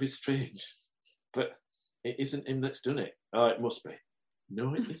 it might be strange, but it isn't him that's done it. Oh, it must be.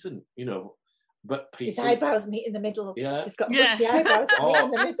 No, it isn't, you know. But people, his eyebrows meet in the middle. Yeah. He's got bushy eyebrows that meet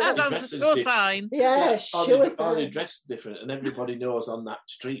in the middle. That's a sure sign. Yeah, sure sign. Or they dress different, and everybody knows on that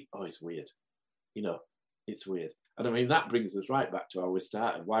street, oh, it's weird. You know, it's weird. And I mean, that brings us right back to how we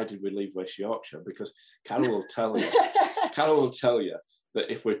started. Why did we leave West Yorkshire? Because Carol will tell you, that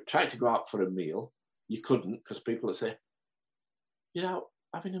if we tried to go out for a meal, you couldn't, because people would say, you're out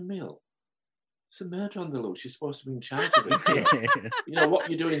having a meal. It's a murder on the loose. You're supposed to be in charge of it. You know, what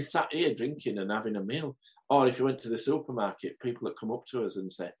you're doing sat here drinking and having a meal. Or if you went to the supermarket, people that come up to us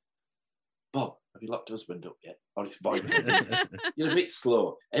and say, Bob, have you locked husband up yet? Or it's boyfriend. You're a bit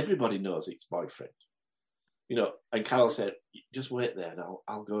slow. Everybody knows it's boyfriend. You know, and Carol said, just wait there and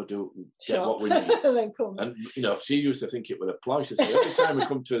I'll go get what we need. And, you know, she used to think it was a ploy. She said, every time we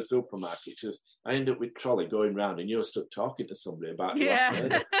come to a supermarket, she says, I end up with trolley going round and you're stuck talking to somebody about the last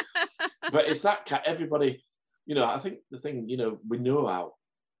murder. But it's that everybody, you know, I think the thing, you know, we know how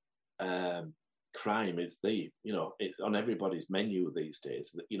crime is you know, it's on everybody's menu these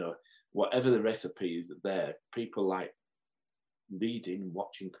days. That, you know, whatever the recipe is there, people like reading and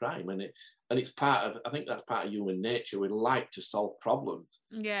watching crime, and it's part of, I think that's part of human nature. We like to solve problems.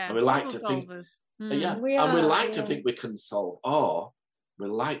 Yeah. And we like to think, and we like to think we can solve, or we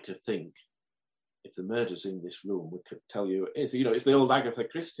like to think if the murder's in this room, we could tell you it is. You know, it's the old Agatha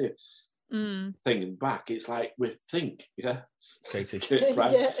Christie thing and back. It's like we think, Katie.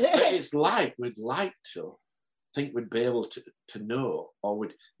 But it's like we'd like to think we'd be able to know, or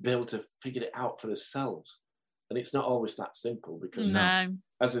we'd be able to figure it out for ourselves. And it's not always that simple, because,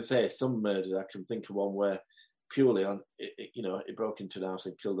 as I say, some murders, I can think of one where purely on, you know, it broke into an house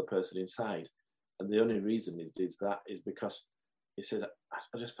and killed the person inside. And the only reason it did that is because he said,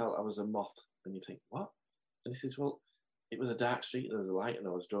 I just felt I was a moth. And you think, what? And he says, well, it was a dark street and there was a light and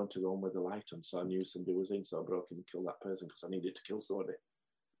I was drawn to go on with the light on, so I knew somebody was in, so I broke in and killed that person because I needed to kill somebody.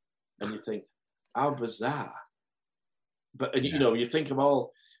 And you think, how bizarre. But, you know, you think of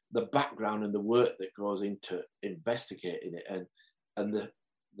all the background and the work that goes into investigating it, and the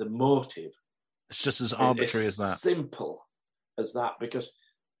motive. It's just as arbitrary as that. Simple as that, because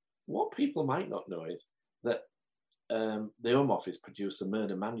what people might not know is that the Home Office produce a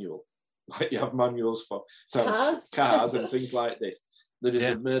murder manual. Like you have manuals for cars and things like this. There is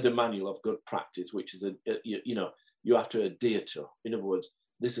a murder manual of good practice, which is you know, you have to adhere to. In other words,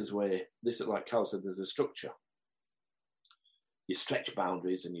 this is like Carl said, there's a structure. You stretch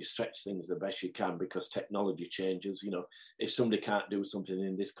boundaries and you stretch things the best you can, because technology changes. You know, if somebody can't do something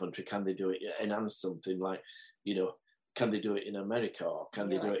in this country, can they do it, enhance something like, you know, can they do it in America, or can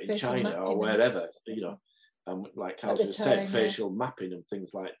they do it in China or wherever, you know? Like Carl just said, facial mapping and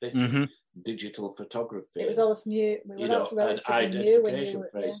things like this, digital photography. It was all new. You know, and identification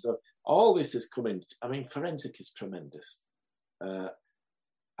phase. So all this is coming. I mean, forensic is tremendous,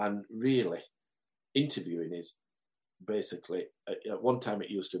 and really, interviewing is basically. At one time, it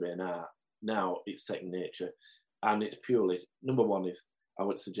used to be an art. Now it's second nature, and it's purely, number one is, I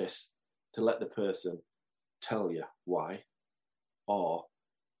would suggest to let the person tell you why, or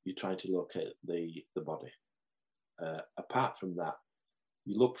you try to locate the body. Apart from that,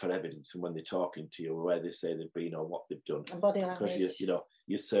 you look for evidence, and when they're talking to you, where they say they've been or what they've done. And body language. Because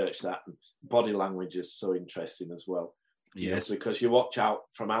you search that, and body language is so interesting as well. Yes. You know, because you watch out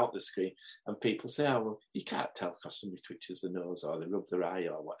from out the screen, and people say, "Oh, well, you can't tell because somebody twitches the nose or they rub their eye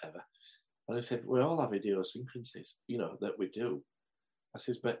or whatever." And I said, "We all have idiosyncrasies, you know, that we do." I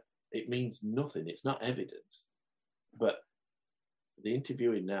says, "But it means nothing. It's not evidence." But the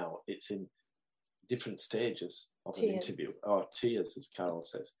interviewing now, it's in different stages of an interview, or tiers, as Carol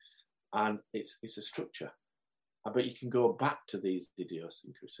says, and it's a structure. But you can go back to these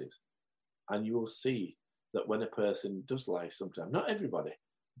idiosyncrasies, and you will see that when a person does lie sometimes, not everybody,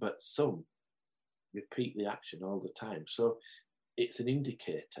 but some repeat the action all the time. So it's an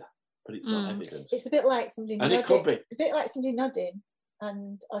indicator but it's not evidence. It's a bit like somebody and nodding. It could be. A bit like somebody nodding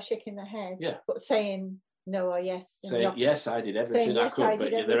or shaking their head, but saying no or yes. Saying, yes, I did everything I could, but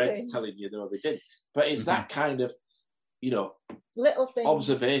their head's telling you, no, they didn't. But it's that kind of, little things.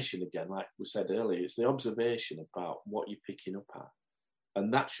 Observation again, like we said earlier. It's the observation about what you're picking up at.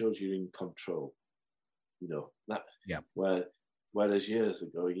 And that shows you're in control. Whereas years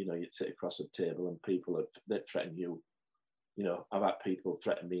ago, you'd sit across a table and people they'd threaten you. I've had people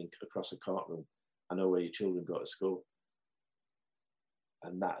threaten me across a courtroom. I know where your children go to school.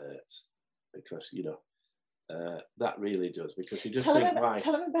 And that hurts because, that really does. Because you just tell think, them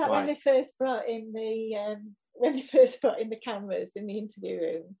about when they first brought in the cameras in the interview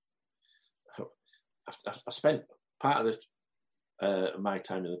room. I spent part of my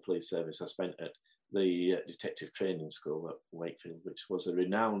time in the police service, I spent at the detective training school at Wakefield, which was a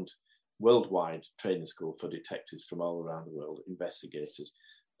renowned worldwide training school for detectives from all around the world, investigators.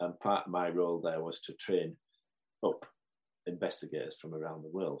 And part of my role there was to train up investigators from around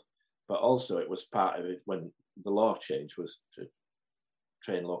the world. But also it was part of it when the law change was to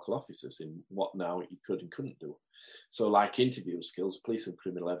train local officers in what now you could and couldn't do. So like interview skills, police and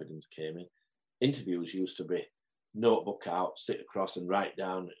criminal evidence came in. Interviews used to be notebook out, sit across and write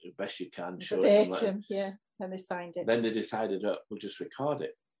down as best you can. Show them, and they signed it. Then they decided, we'll just record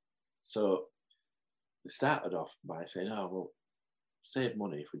it. So they started off by saying, we'll save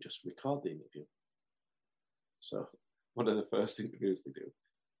money if we just record the interview. So one of the first interviews they do,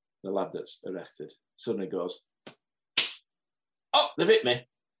 the lad that's arrested suddenly goes, they've hit me.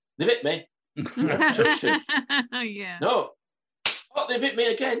 I touched him. Yeah. No. They've hit me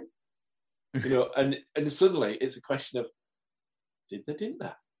again. And suddenly it's a question of, didn't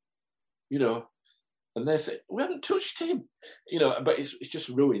they? And they say, we haven't touched him. But it's just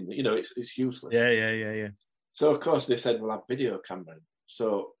ruined. It's useless. Yeah. So, of course, they said, we'll have video camera.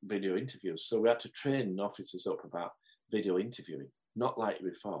 So, video interviews. So we had to train officers up about video interviewing, not like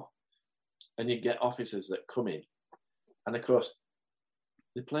before. And you get officers that come in. And, of course,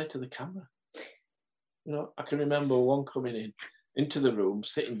 they play to the camera. I can remember one coming into the room,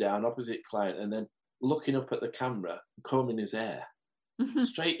 sitting down opposite client, and then looking up at the camera, combing his hair,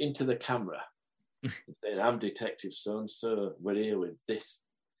 straight into the camera, and saying, I'm Detective so-and-so, we're here with this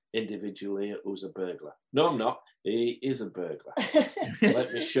individual here who's a burglar. No, I'm not. He is a burglar.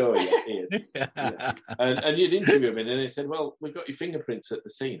 Let me show you. He is. Yeah. And you'd interview him, and they said, well, we've got your fingerprints at the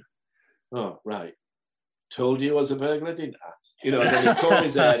scene. Oh, right. Told you I was a burglar, didn't I? And then he'd comb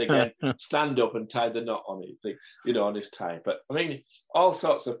his hair again, stand up and tie the knot on it, on his tie. But, I mean, all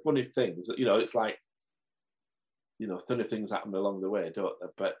sorts of funny things. It's like, funny things happen along the way, don't they?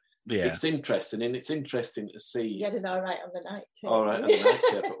 But it's interesting, and it's interesting to see. You had an all right on the night tape. All right on the night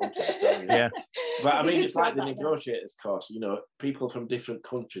tape at one time. Yeah. But, I mean, it's like the negotiators course. People from different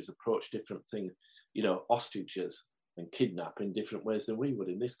countries approach different things, hostages and kidnap in different ways than we would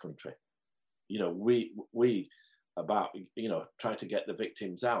in this country. We about trying to get the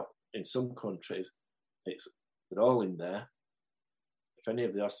victims out. In some countries, they're all in there. If any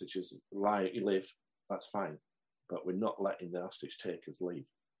of the hostages live, that's fine, but we're not letting the hostage takers leave.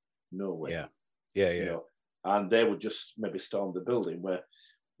 No way. Yeah. And they would just maybe storm the building where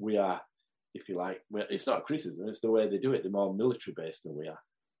we are, if you like. It's not a criticism; it's the way they do it. They're more military based than we are,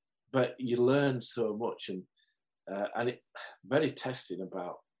 but you learn so much, and it very testing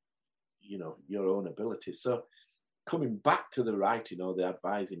about your own abilities. So coming back to the writing or the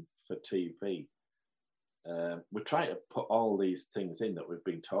advising for TV, we're trying to put all these things in that we've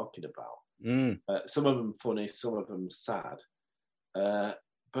been talking about. Some of them funny, some of them sad,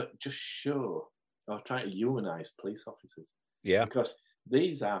 but just show or try to humanise police officers. Yeah, because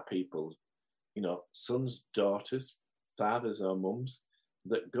these are people, sons, daughters, fathers or mums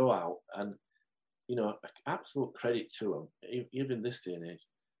that go out and, absolute credit to them, even this day and age,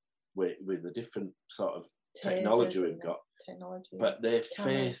 with the different sort of technology we've got. But they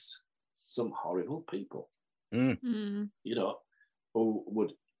face some horrible people, who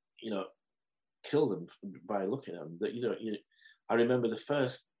would, kill them by looking at them. That I remember the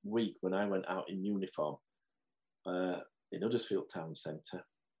first week when I went out in uniform in Huddersfield Town Centre.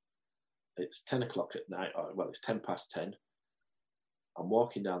 It's 10 o'clock at night, it's 10 past 10. I'm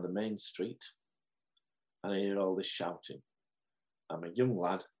walking down the main street and I hear all this shouting. I'm a young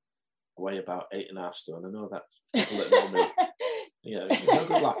lad, I weigh about 8.5 stone. I know that's people that know me. No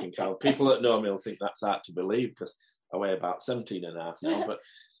good laughing, Carl. People that know me will think that's hard to believe because I weigh about 17.5 now. But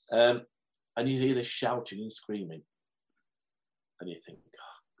and you hear this shouting and screaming, and you think,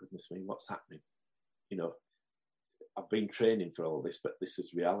 oh, goodness me, what's happening? I've been training for all this, but this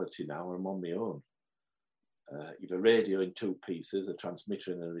is reality now. I'm on my own. You've a radio in 2 pieces, a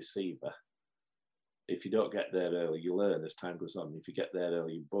transmitter and a receiver. If you don't get there early, you learn as time goes on. If you get there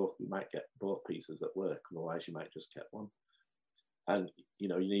early, you might get both pieces at work. Otherwise, you might just get one. And, you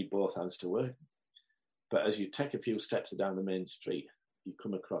need both hands to work. But as you take a few steps down the main street, you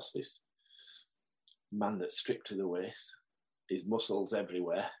come across this man that's stripped to the waist, his muscles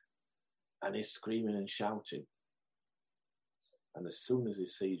everywhere, and he's screaming and shouting. And as soon as he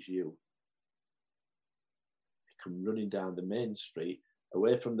sees you, he come running down the main street,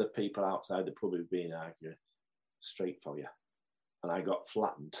 away from the people outside the pub who've been arguing, straight for you. And I got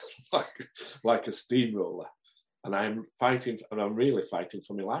flattened like a steamroller. And I'm really fighting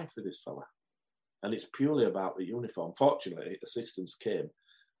for my life with this fella. And it's purely about the uniform. Fortunately, assistants came,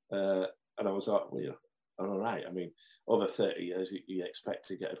 and I was like, well, I'm all right. I mean, over 30 years, you expect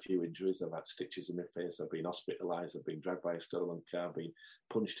to get a few injuries. I've had stitches in my face. I've been hospitalised. I've been dragged by a stolen car. I've been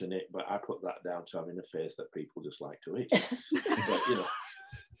punched and hit. But I put that down to having a face that people just like to hit. But,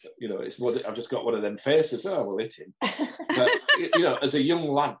 it's what I've just got one of them faces. Oh, we'll hit him. But, as a young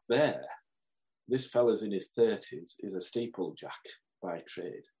lad there, this fella's in his 30s, is a steeplejack by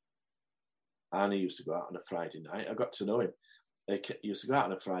trade. And he used to go out on a Friday night. I got to know him. He used to go out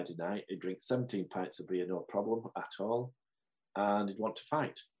on a Friday night. He'd drink 17 pints of beer, no problem at all. And he'd want to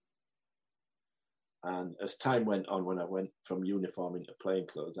fight. And as time went on, when I went from uniform into plain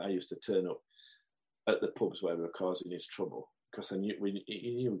clothes, I used to turn up at the pubs where we were causing his trouble. Because I knew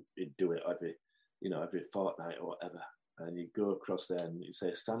he knew he'd do it every fortnight or whatever. And he'd go across there and he'd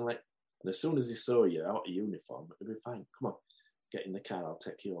say, Stanley. And as soon as he saw you out of uniform, he'd be fine. Come on, get in the car. I'll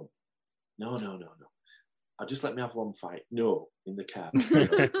take you home. No. I'll just let me have one fight. No, in the car.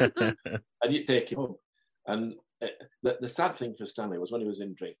 And you'd take him home. And the sad thing for Stanley was when he was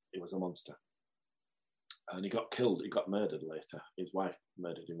in drink, he was a monster. And he got killed. He got murdered later. His wife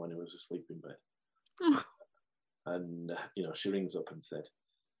murdered him when he was asleep in bed. And, she rings up and said,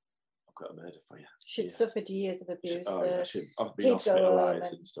 I've got a murder for you. She'd suffered years of abuse. I've been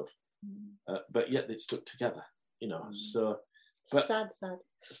hospitalised and stuff. But yet they stuck together, so... But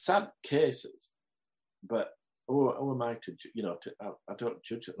sad cases, but who am I to, I don't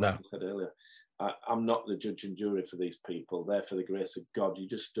judge it, like I said earlier. I'm not the judge and jury for these people. They're for the grace of God. You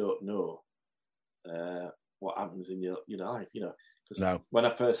just don't know what happens in your life, Because when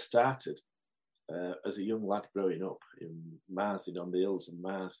I first started, as a young lad growing up in Marsden, on the hills in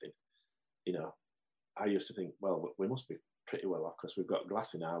Marsden, I used to think, well, we must be pretty well off because we've got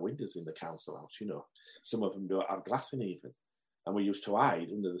glass in our windows in the council house, Some of them don't have glass in even. And we used to hide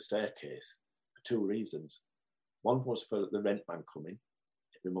under the staircase for 2 reasons. One was for the rent man coming,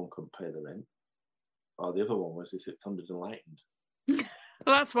 if my mum couldn't pay the rent. Or the other one was if it thundered and lightened.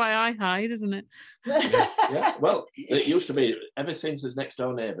 Well, that's why I hide, isn't it? Yeah. Well, it used to be, ever since his next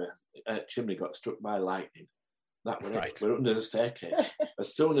door neighbour, chimney got struck by lightning, that was it. We're under the staircase.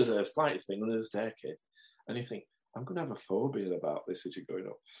 As soon as the slightest thing under the staircase. And you think, I'm going to have a phobia about this as you're going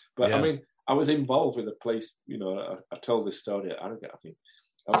up. But I mean, I was involved with the police, I told this story at Harrogate, I think.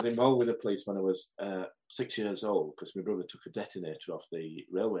 I was involved with the police when I was 6 years old because my brother took a detonator off the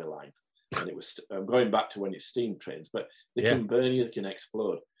railway line. And it was, I'm going back to when it's steam trains, but they can burn you, they can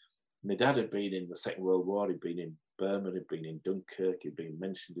explode. My dad had been in the Second World War, he'd been in Burma, he'd been in Dunkirk, he'd been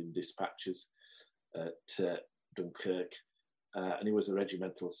mentioned in dispatches at Dunkirk, and he was a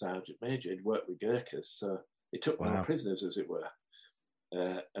regimental sergeant major. He'd worked with Gurkhas, so he took no prisoners, as it were.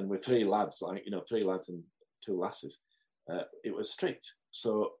 And with 3 lads, 3 lads and 2 lasses, it was strict.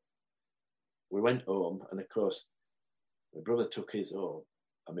 So we went home, and of course, my brother took his home,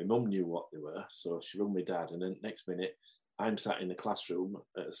 and my mum knew what they were, so she rang my dad, and then next minute, I'm sat in the classroom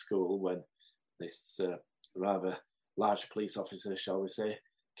at a school when this rather large police officer, shall we say,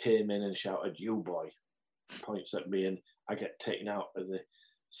 came in and shouted, "You boy," points at me, and I get taken out of the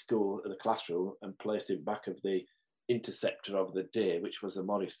school, of the classroom, and placed in back of the interceptor of the day, which was a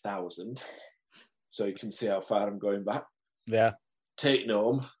Morris 1000. So you can see how far I'm going back. Yeah. Taken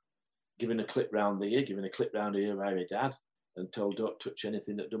home, giving a clip round the ear, giving a clip round the ear by my dad, and told don't touch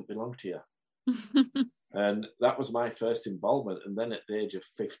anything that don't belong to you. And that was my first involvement. And then at the age of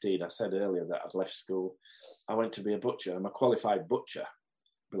 15, I said earlier that I'd left school. I went to be a butcher. I'm a qualified butcher,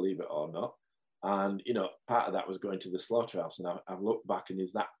 believe it or not. And, part of that was going to the slaughterhouse. And I've looked back and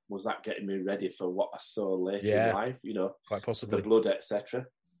was that getting me ready for what I saw later in life, quite possibly. The blood, etc.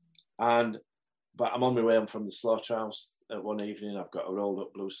 But I'm on my way home from the slaughterhouse one evening. I've got a rolled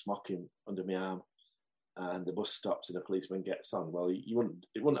up blue smocking under my arm. And the bus stops and a policeman gets on. Well, it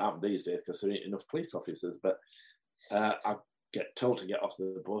wouldn't happen these days because there ain't enough police officers. But I get told to get off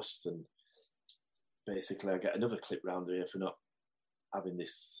the bus, and basically I get another clip round the ear for not having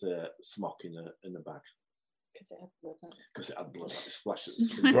this smock in the bag. Because it had blood. Splashes,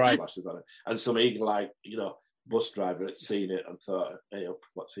 Right. splashes on it. And some eagle-eyed, bus driver had seen it and thought, hey,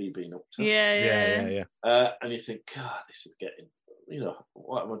 what's he been up to? Yeah. And you think, God, this is getting,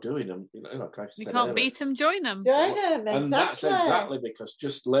 what am I doing? You can't beat them, join them. Join them, exactly. And that's exactly because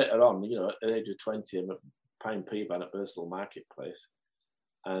just later on, at the age of 20, I'm at Pine Pea Van at Bristol Marketplace.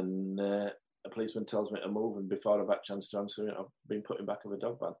 And a policeman tells me to move, and before I've had a chance to answer it, I've been put in back of a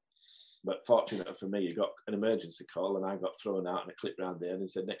dog van. But fortunately for me, you got an emergency call, and I got thrown out, and I clipped round there and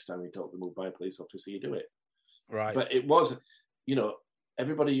said, next time you talk to move by a police officer, you do it. Right. But it was,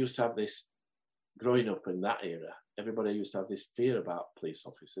 everybody used to have this, growing up in that era, everybody used to have this fear about police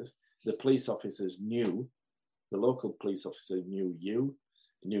officers. The police officers knew, the local police officer knew you,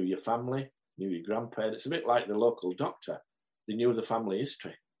 knew your family, knew your grandparents. It's a bit like the local doctor. They knew the family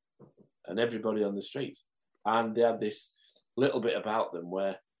history and everybody on the streets. And they had this little bit about them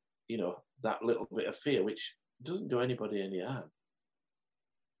where, that little bit of fear, which doesn't do anybody any harm.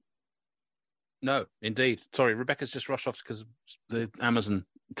 No, indeed. Sorry, Rebecca's just rushed off because the Amazon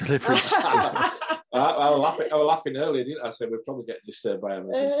delivery. I was laughing earlier, didn't I? I said we'll probably get disturbed by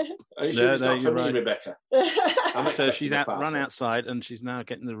Amazon. Are you sure it's not for me, Rebecca? So she's run outside and she's now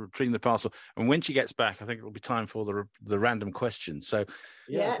retrieving the parcel. And when she gets back, I think it will be time for the random question. So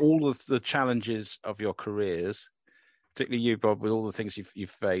all of the challenges of your careers, particularly you, Bob, with all the things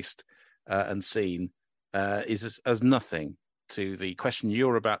you've faced and seen, is as nothing to the question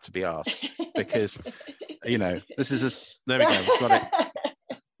you're about to be asked, because this is there we go, we've got it.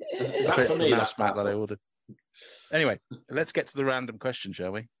 Is that for me, that I ordered. Anyway, let's get to the random question,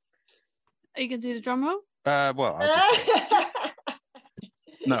 shall we? Are you going to do the drum roll? Well,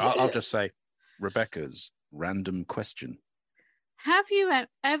 I'll just say Rebecca's random question. Have you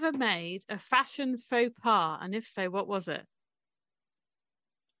ever made a fashion faux pas? And if so, what was it?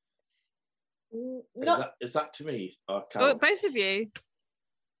 Is that to me or Carol? Oh, both of you.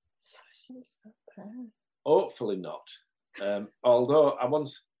 Hopefully not. Although I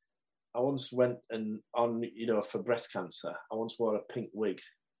once went and on for breast cancer, I once wore a pink wig,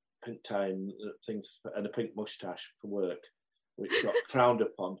 pink tie and things, and a pink moustache for work, which got frowned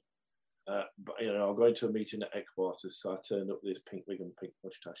upon. But going to a meeting at headquarters, so I turned up with this pink wig and pink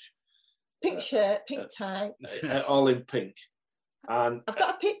moustache, pink shirt, pink tie, all in pink. And I've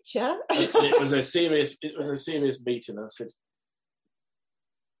got a picture. it was a serious meeting. I said,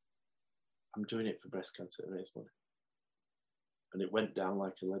 I'm doing it for breast cancer to raise money. And it went down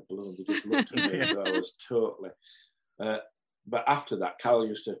like a lead balloon. They just looked at me, so I was totally. But after that, Carl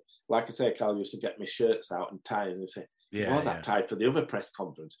used to get me shirts out and ties, and they say, that tie for the other press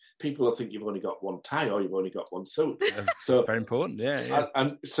conference. People will think you've only got one tie or you've only got one suit. So very important, yeah.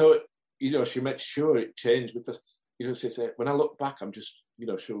 And so, she made sure it changed because, she said, when I look back, I'm just,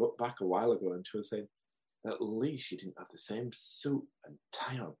 she'll look back a while ago and she'll say, at least you didn't have the same suit and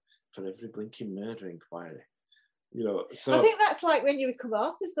tie on for every blinking murder inquiry. So I think that's like when you become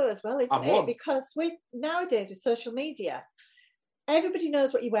authors though as well, isn't it? Because nowadays with social media, everybody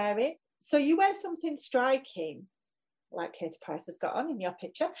knows what you're wearing. So you wear something striking, like Katie Price has got on in your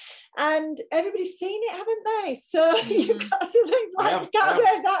picture, and everybody's seen it, haven't they? So you've got to think you can't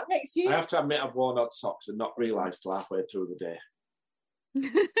wear that next year. I have to admit I've worn odd socks and not realised till halfway through the day.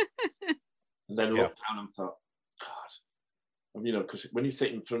 And then looked down and thought, God. Because when you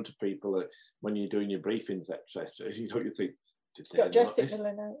sit in front of people, when you're doing your briefings, etc., you think, did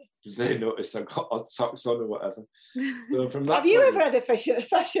they notice I've got odd socks on or whatever? So from that have you ever had a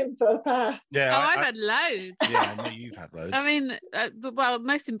fashion faux pas? Yeah, I've had loads. Yeah, I know you've had loads. I mean,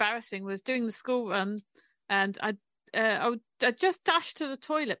 most embarrassing was doing the school run, and I just dashed to the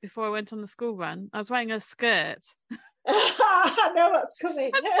toilet before I went on the school run. I was wearing a skirt. I know what's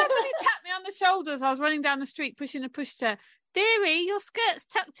coming. And somebody tapped me on the shoulders. I was running down the street pushing a pushchair. Dearie, your skirt's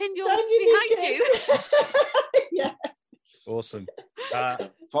tucked in behind you. Yeah. Awesome.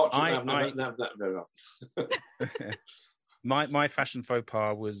 Fortunately, I've never had that very often. My fashion faux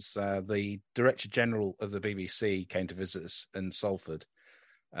pas was the Director General of the BBC came to visit us in Salford,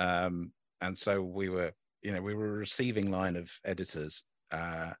 and so we were a receiving line of editors,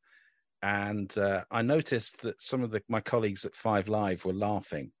 and I noticed that some of my colleagues at 5 Live were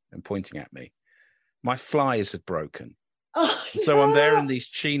laughing and pointing at me. My flies had broken. So I'm there in these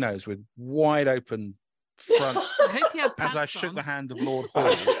chinos with wide open front. As I shook the hand of Lord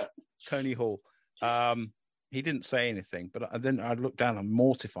Hall, Tony Hall, he didn't say anything, but then I looked down. I'm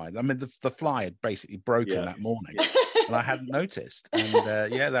mortified. I mean, the fly had basically broken that morning, and I hadn't noticed. And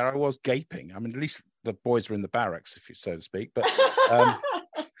there I was gaping. I mean, at least the boys were in the barracks, if you so to speak. But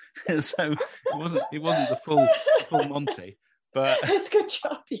so it wasn't the full Monty. But that's a good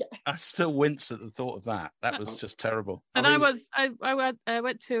job. Yeah, I still wince at the thought of that. That was just terrible. And I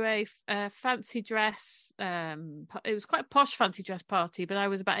went to a fancy dress. It was quite a posh fancy dress party, but I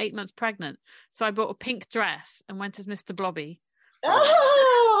was about 8 months pregnant, so I bought a pink dress and went as Mr. Blobby.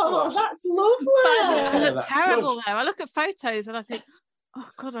 Oh, that's lovely. I look terrible though. I look at photos and I think, oh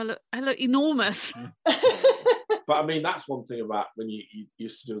God, I look enormous. But I mean, that's one thing about when you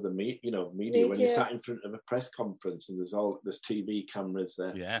used to do the media, when you sat in front of a press conference and there's TV cameras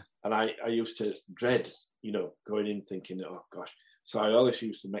there. Yeah. And I used to dread, going in thinking, oh gosh. So I always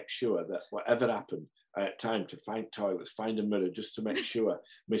used to make sure that whatever happened, I had time to find toilets, find a mirror, just to make sure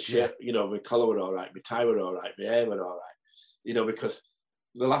my shirt, my collar were all right, my tie were all right, my hair were all right. Because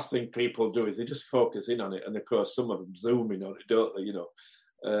the last thing people do is they just focus in on it, and of course some of them zoom in on it, don't they?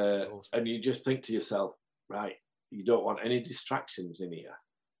 And you just think to yourself, right, you don't want any distractions in here.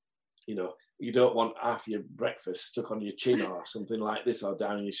 You don't want half your breakfast stuck on your chin or something like this, or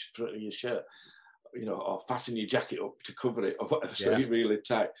down your front of your shirt, or fasten your jacket up to cover it or whatever, so you're really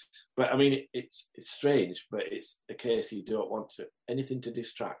tight. But I mean, it's strange, but it's a case you don't want anything to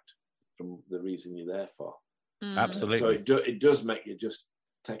distract from the reason you're there for. Absolutely. So it does make you just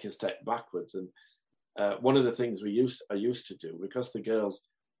take a step backwards. And one of the things I used to do, because the girls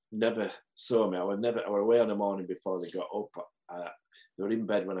never saw me, I were away on the morning before they got up. They were in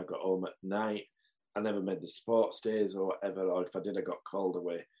bed when I got home at night. I never made the sports days or whatever, or if I did, I got called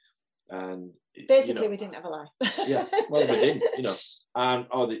away. And basically, we didn't have a life. Yeah, well, we didn't, and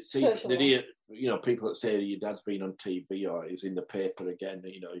they'd hear, people that say your dad's been on TV or he's in the paper again,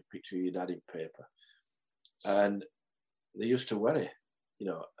 you picture your dad in paper. And they used to worry,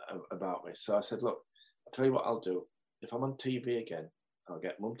 about me. So I said, look, I'll tell you what I'll do. If I'm on TV again, I'll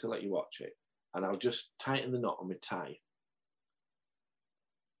get Mum to let you watch it, and I'll just tighten the knot on my tie.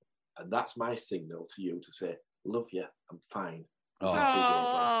 And that's my signal to you to say, love you, I'm fine.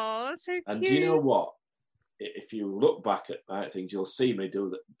 Oh, that's so cute. And do you know what? If you look back at things, you'll see me do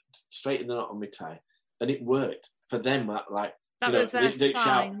that, straighten the knot on my tie. And it worked. For them, they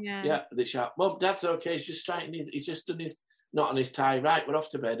shout, they shout, Mum, Dad's okay, he's just straightening, he's just done his knot on his tie, right, we're off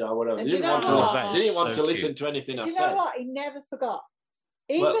to bed or whatever. They didn't want to listen to anything I said. Do you know what? He never forgot.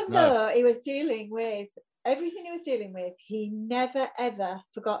 Even though he was dealing with everything he was dealing with, he never, ever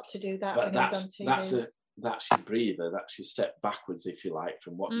forgot to do that when he was on TV. That's your breather, that's your step backwards, if you like,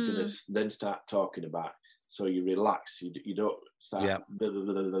 from what you're going to then start talking about. So you relax, you don't start,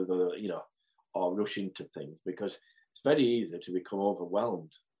 or rush into things, because it's very easy to become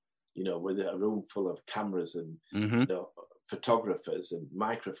overwhelmed, with a room full of cameras and photographers and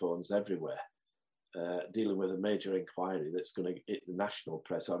microphones everywhere, dealing with a major inquiry that's going to hit the national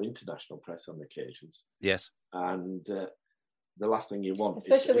press or international press on occasions. Yes. And the last thing you want is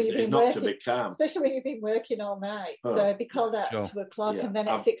not to be calm. Especially when you've been working all night. So be called out at 2 o'clock, and then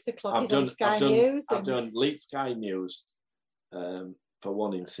at 6 o'clock he's on Sky News. I've done late Sky News for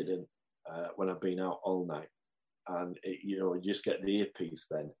one incident when I've been out all night. And, you just get the earpiece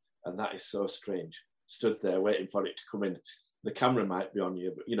then. And that is so strange. Stood there waiting for it to come in. The camera might be on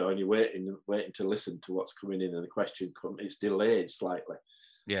you, but, and you're waiting to listen to what's coming in, and the question it's delayed slightly.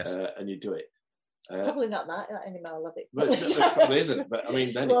 Yes. And you do it. It's probably not that anymore, love it. But it probably isn't. But I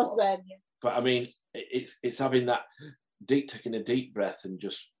mean, then it was. Then, yeah. But I mean, it's having that taking a deep breath and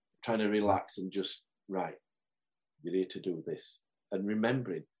just trying to relax and just, right, you're here to do this, and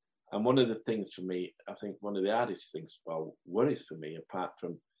remembering. And one of the things for me, I think one of the hardest things, well, worries for me, apart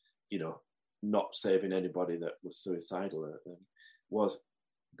from, not saving anybody that was suicidal, was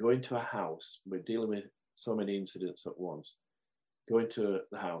going to a house. We're dealing with so many incidents at once. Going to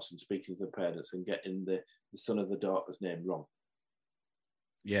the house and speaking to the parents and getting the son or the daughter's name wrong.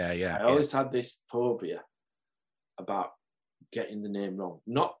 Yeah. I always had this phobia about getting the name wrong.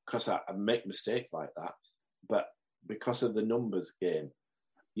 Not because I make mistakes like that, but because of the numbers game,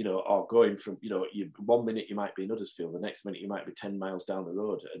 or going from, 1 minute you might be in Huddersfield, the next minute you might be 10 miles down the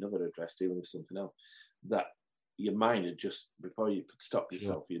road at another address dealing with something else. That your mind had just, before you could stop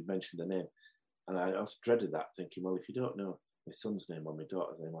yourself, you'd mentioned the name. And I also dreaded that, thinking, well, if you don't know my son's name or my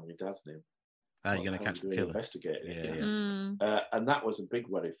daughter's name or my dad's name, you're going to catch the killer. Investigating it. And that was a big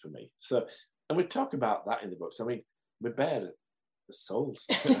worry for me. So, and we talk about that in the books. I mean, we bear the souls.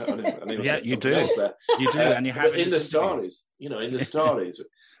 Yeah, you do. You do, and you have in the stories. In the stories,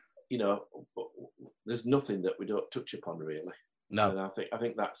 there's nothing that we don't touch upon really. No, and I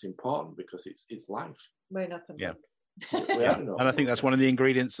think that's important because it's life. We're not going to. And I think that's one of the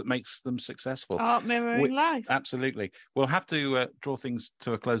ingredients that makes them successful. Art mirroring life. Absolutely. We'll have to draw things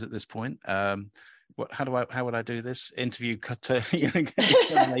to a close at this point. How would I do this interview?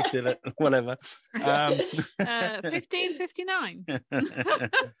 Terminated, whatever. 15:59.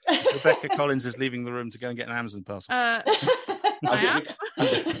 Rebecca Collins is leaving the room to go and get an Amazon parcel. I am.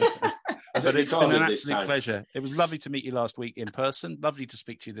 But it's been an absolute pleasure. It was lovely to meet you last week in person. Lovely to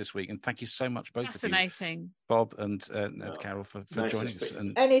speak to you this week, and thank you so much, both of you, Bob and Carol, for nice joining us.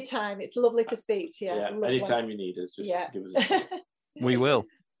 And anytime, it's lovely to speak to you. Yeah, anytime you need us, just give us a We will.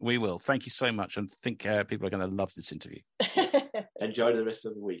 Thank you so much, and I think people are going to love this interview. Enjoy the rest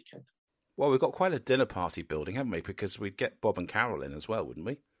of the weekend. Well, we've got quite a dinner party building, haven't we? Because we'd get Bob and Carol in as well, wouldn't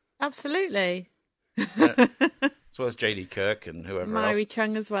we? Absolutely. As well as JD Kirk and whoever else. Mary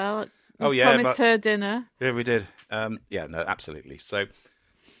Chung as well. We promised her dinner. Yeah, we did. Absolutely. So,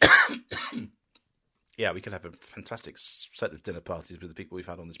 yeah, we could have a fantastic set of dinner parties with the people we've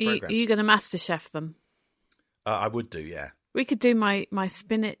had on this programme. Are you going to MasterChef them? I would do, yeah. We could do my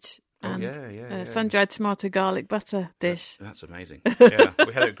spinach and sun-dried tomato garlic butter dish. That's amazing. Yeah,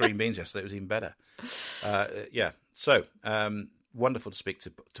 we had it with green beans yesterday. It was even better. So, wonderful to speak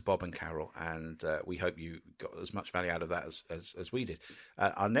to Bob and Carol, and we hope you got as much value out of that as we did.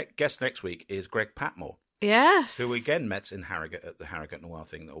 Our guest next week is Greg Patmore. Yes. Who we again met in Harrogate at the Harrogate Noir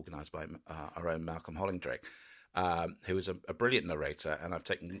thing organised by our own Malcolm Hollingdrake, who is a brilliant narrator, and I've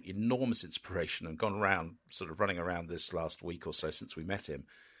taken enormous inspiration and gone around, sort of running around this last week or so since we met him,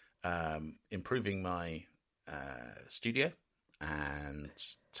 improving my studio and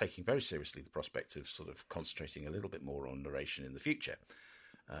taking very seriously the prospect of sort of concentrating a little bit more on narration in the future.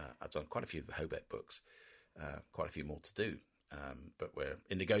 I've done quite a few of the Hobeck books, quite a few more to do, but we're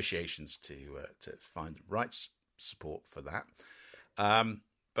in negotiations to find rights support for that.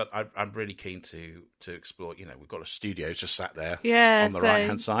 But I'm really keen to explore. You know, we've got a studio just sat there on the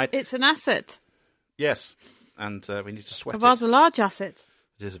right-hand side. It's an asset. Yes, and we need to sweat it. A rather large asset.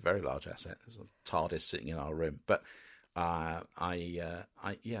 It is a very large asset. There's a TARDIS sitting in our room, but I've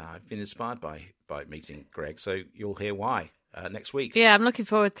been inspired by meeting Greg, so you'll hear why next week. Yeah, I'm looking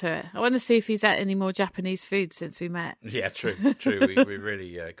forward to it. I want to see if he's had any more Japanese food since we met. Yeah, true. we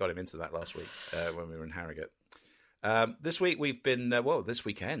really got him into that last week when we were in Harrogate. This week we've been this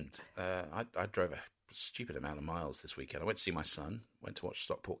weekend I drove a stupid amount of miles this weekend. I went to see my son, went to watch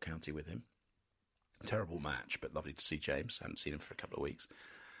Stockport County with him. Terrible match, but lovely to see James. I haven't seen him for a couple of weeks.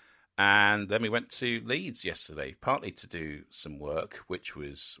 And then we went to Leeds yesterday, partly to do some work, which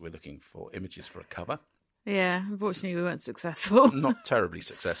was we're looking for images for a cover. Yeah, unfortunately we weren't successful. Not terribly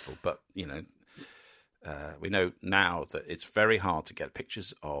successful, but, you know, we know now that it's very hard to get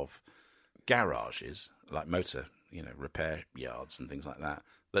pictures of garages, like motor, repair yards and things like that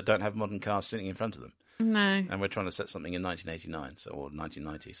don't have modern cars sitting in front of them. No. And we're trying to set something in 1989 or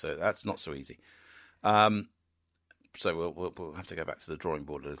 1990, so that's not so easy. So we'll have to go back to the drawing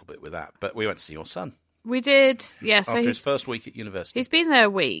board a little bit with that. But we went to see your son. We did, yes. After his first week at university. He's been there a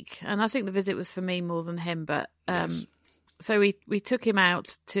week, and I think the visit was for me more than him. But yes. So we took him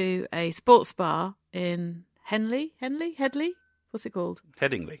out to a sports bar in Headley? What's it called?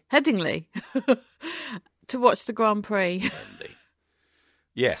 Headingley. To watch the Grand Prix. Headingley.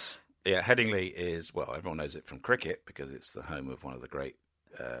 Yes. Yeah, Headingley is, well, everyone knows it from cricket because it's the home of one of the great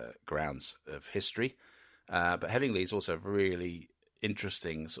grounds of history. But Headingley is also a really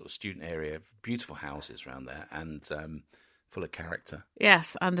interesting sort of student area, beautiful houses around there, and full of character.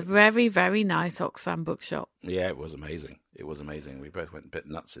 Yes, and a very, very nice Oxfam bookshop. Yeah, it was amazing. We both went a bit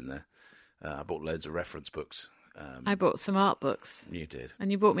nuts in there. I bought loads of reference books. I bought some art books. You did.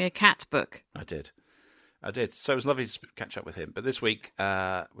 And you bought me a cat book. I did. So it was lovely to catch up with him. But this week,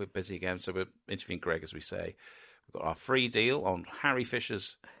 we're busy again, so we're interviewing Greg, as we say. We've got our free deal on Harry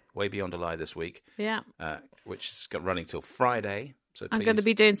Fisher's Way Beyond a Lie this week. Yeah. Which is running till Friday. So I'm going to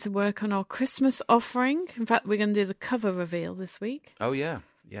be doing some work on our Christmas offering. In fact, we're going to do the cover reveal this week. Oh, yeah.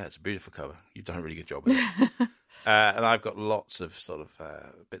 Yeah, it's a beautiful cover. You've done a really good job with it. And I've got lots of sort of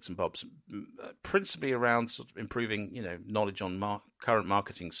bits and bobs, principally around sort of improving, knowledge on current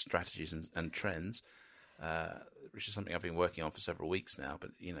marketing strategies and trends, which is something I've been working on for several weeks now.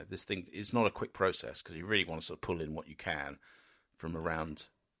 But, this thing is not a quick process because you really want to sort of pull in what you can from around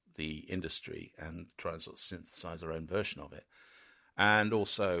the industry and try and sort of synthesize our own version of it. And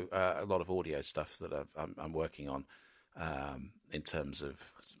also a lot of audio stuff that I'm working on in terms of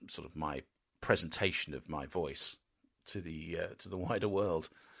sort of my presentation of my voice to the wider world,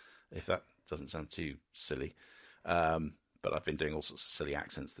 if that doesn't sound too silly. But I've been doing all sorts of silly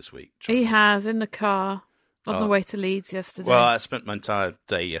accents this week. He has, in the car on the way to Leeds yesterday. Well, I spent my entire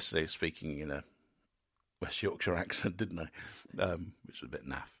day yesterday speaking in a West Yorkshire accent, didn't I? Which was a bit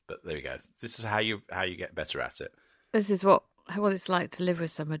naff, but there we go. This is how you get better at it. This is what what it's like to live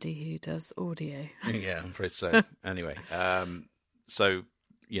with somebody who does audio. Yeah, I'm afraid so. Anyway, so,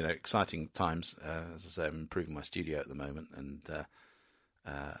 exciting times. As I say, I'm improving my studio at the moment, and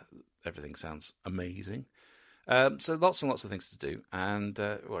everything sounds amazing. So lots and lots of things to do, and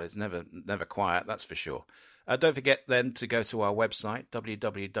it's never quiet, that's for sure. Don't forget then to go to our website,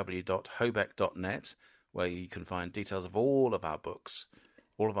 www.hobeck.net, where you can find details of all of our books,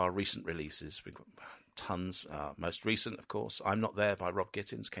 all of our recent releases. We've got tons. Most recent, of course, I'm Not There by Rob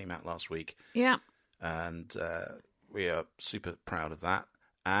Gittins came out last week. Yeah. And we are super proud of that.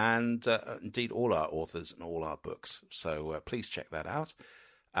 And indeed, all our authors and all our books. So please check that out.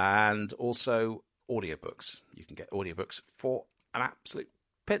 And also audiobooks. You can get audiobooks for an absolute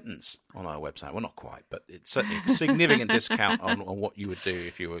pittance on our website. Well, not quite, but it's certainly a significant discount on what you would do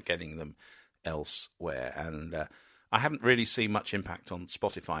if you were getting them elsewhere. And I haven't really seen much impact on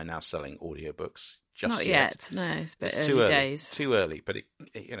Spotify now selling audiobooks. Not yet. No, it's a bit early too early days. Too early, but it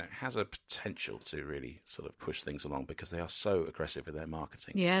has a potential to really sort of push things along because they are so aggressive with their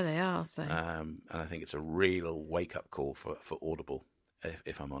marketing. Yeah, they are. So, and I think it's a real wake-up call for Audible,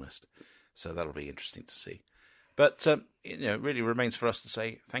 if I'm honest. So that'll be interesting to see. But it really remains for us to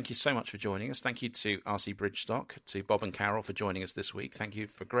say thank you so much for joining us. Thank you to R C Bridgestock, to Bob and Carol for joining us this week. Thank you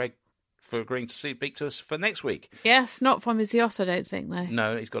for Greg for agreeing to speak to us for next week. Yes, not from his yacht, I don't think, though.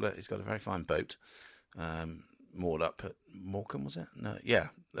 No, he's got a very fine boat, moored up at Morecambe, was it? No, yeah,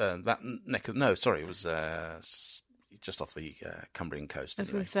 that neck of it was just off the Cumbrian coast. I was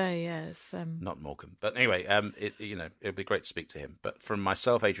going to say, yes, not Morecambe, but anyway, it'll be great to speak to him. But from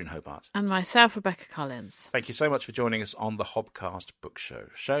myself, Adrian Hobart, and myself, Rebecca Collins. Thank you so much for joining us on the Hobcast Book Show,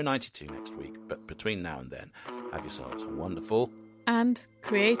 show 92 next week. But between now and then, have yourselves a wonderful and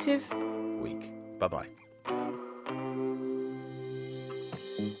creative week. Bye-bye.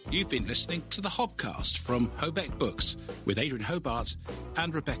 You've been listening to the Hobcast from Hobeck Books with Adrian Hobart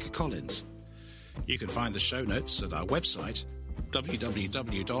and Rebecca Collins. You can find the show notes at our website,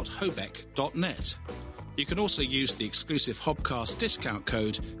 www.hobeck.net. You can also use the exclusive Hobcast discount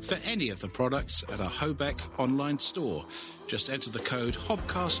code for any of the products at our Hobeck online store. Just enter the code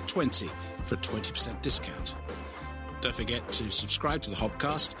HOBCAST20 for a 20% discount. Don't forget to subscribe to the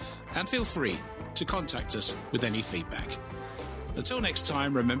Hobcast and feel free to contact us with any feedback. Until next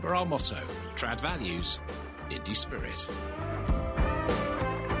time, remember our motto, trad values, indie spirit.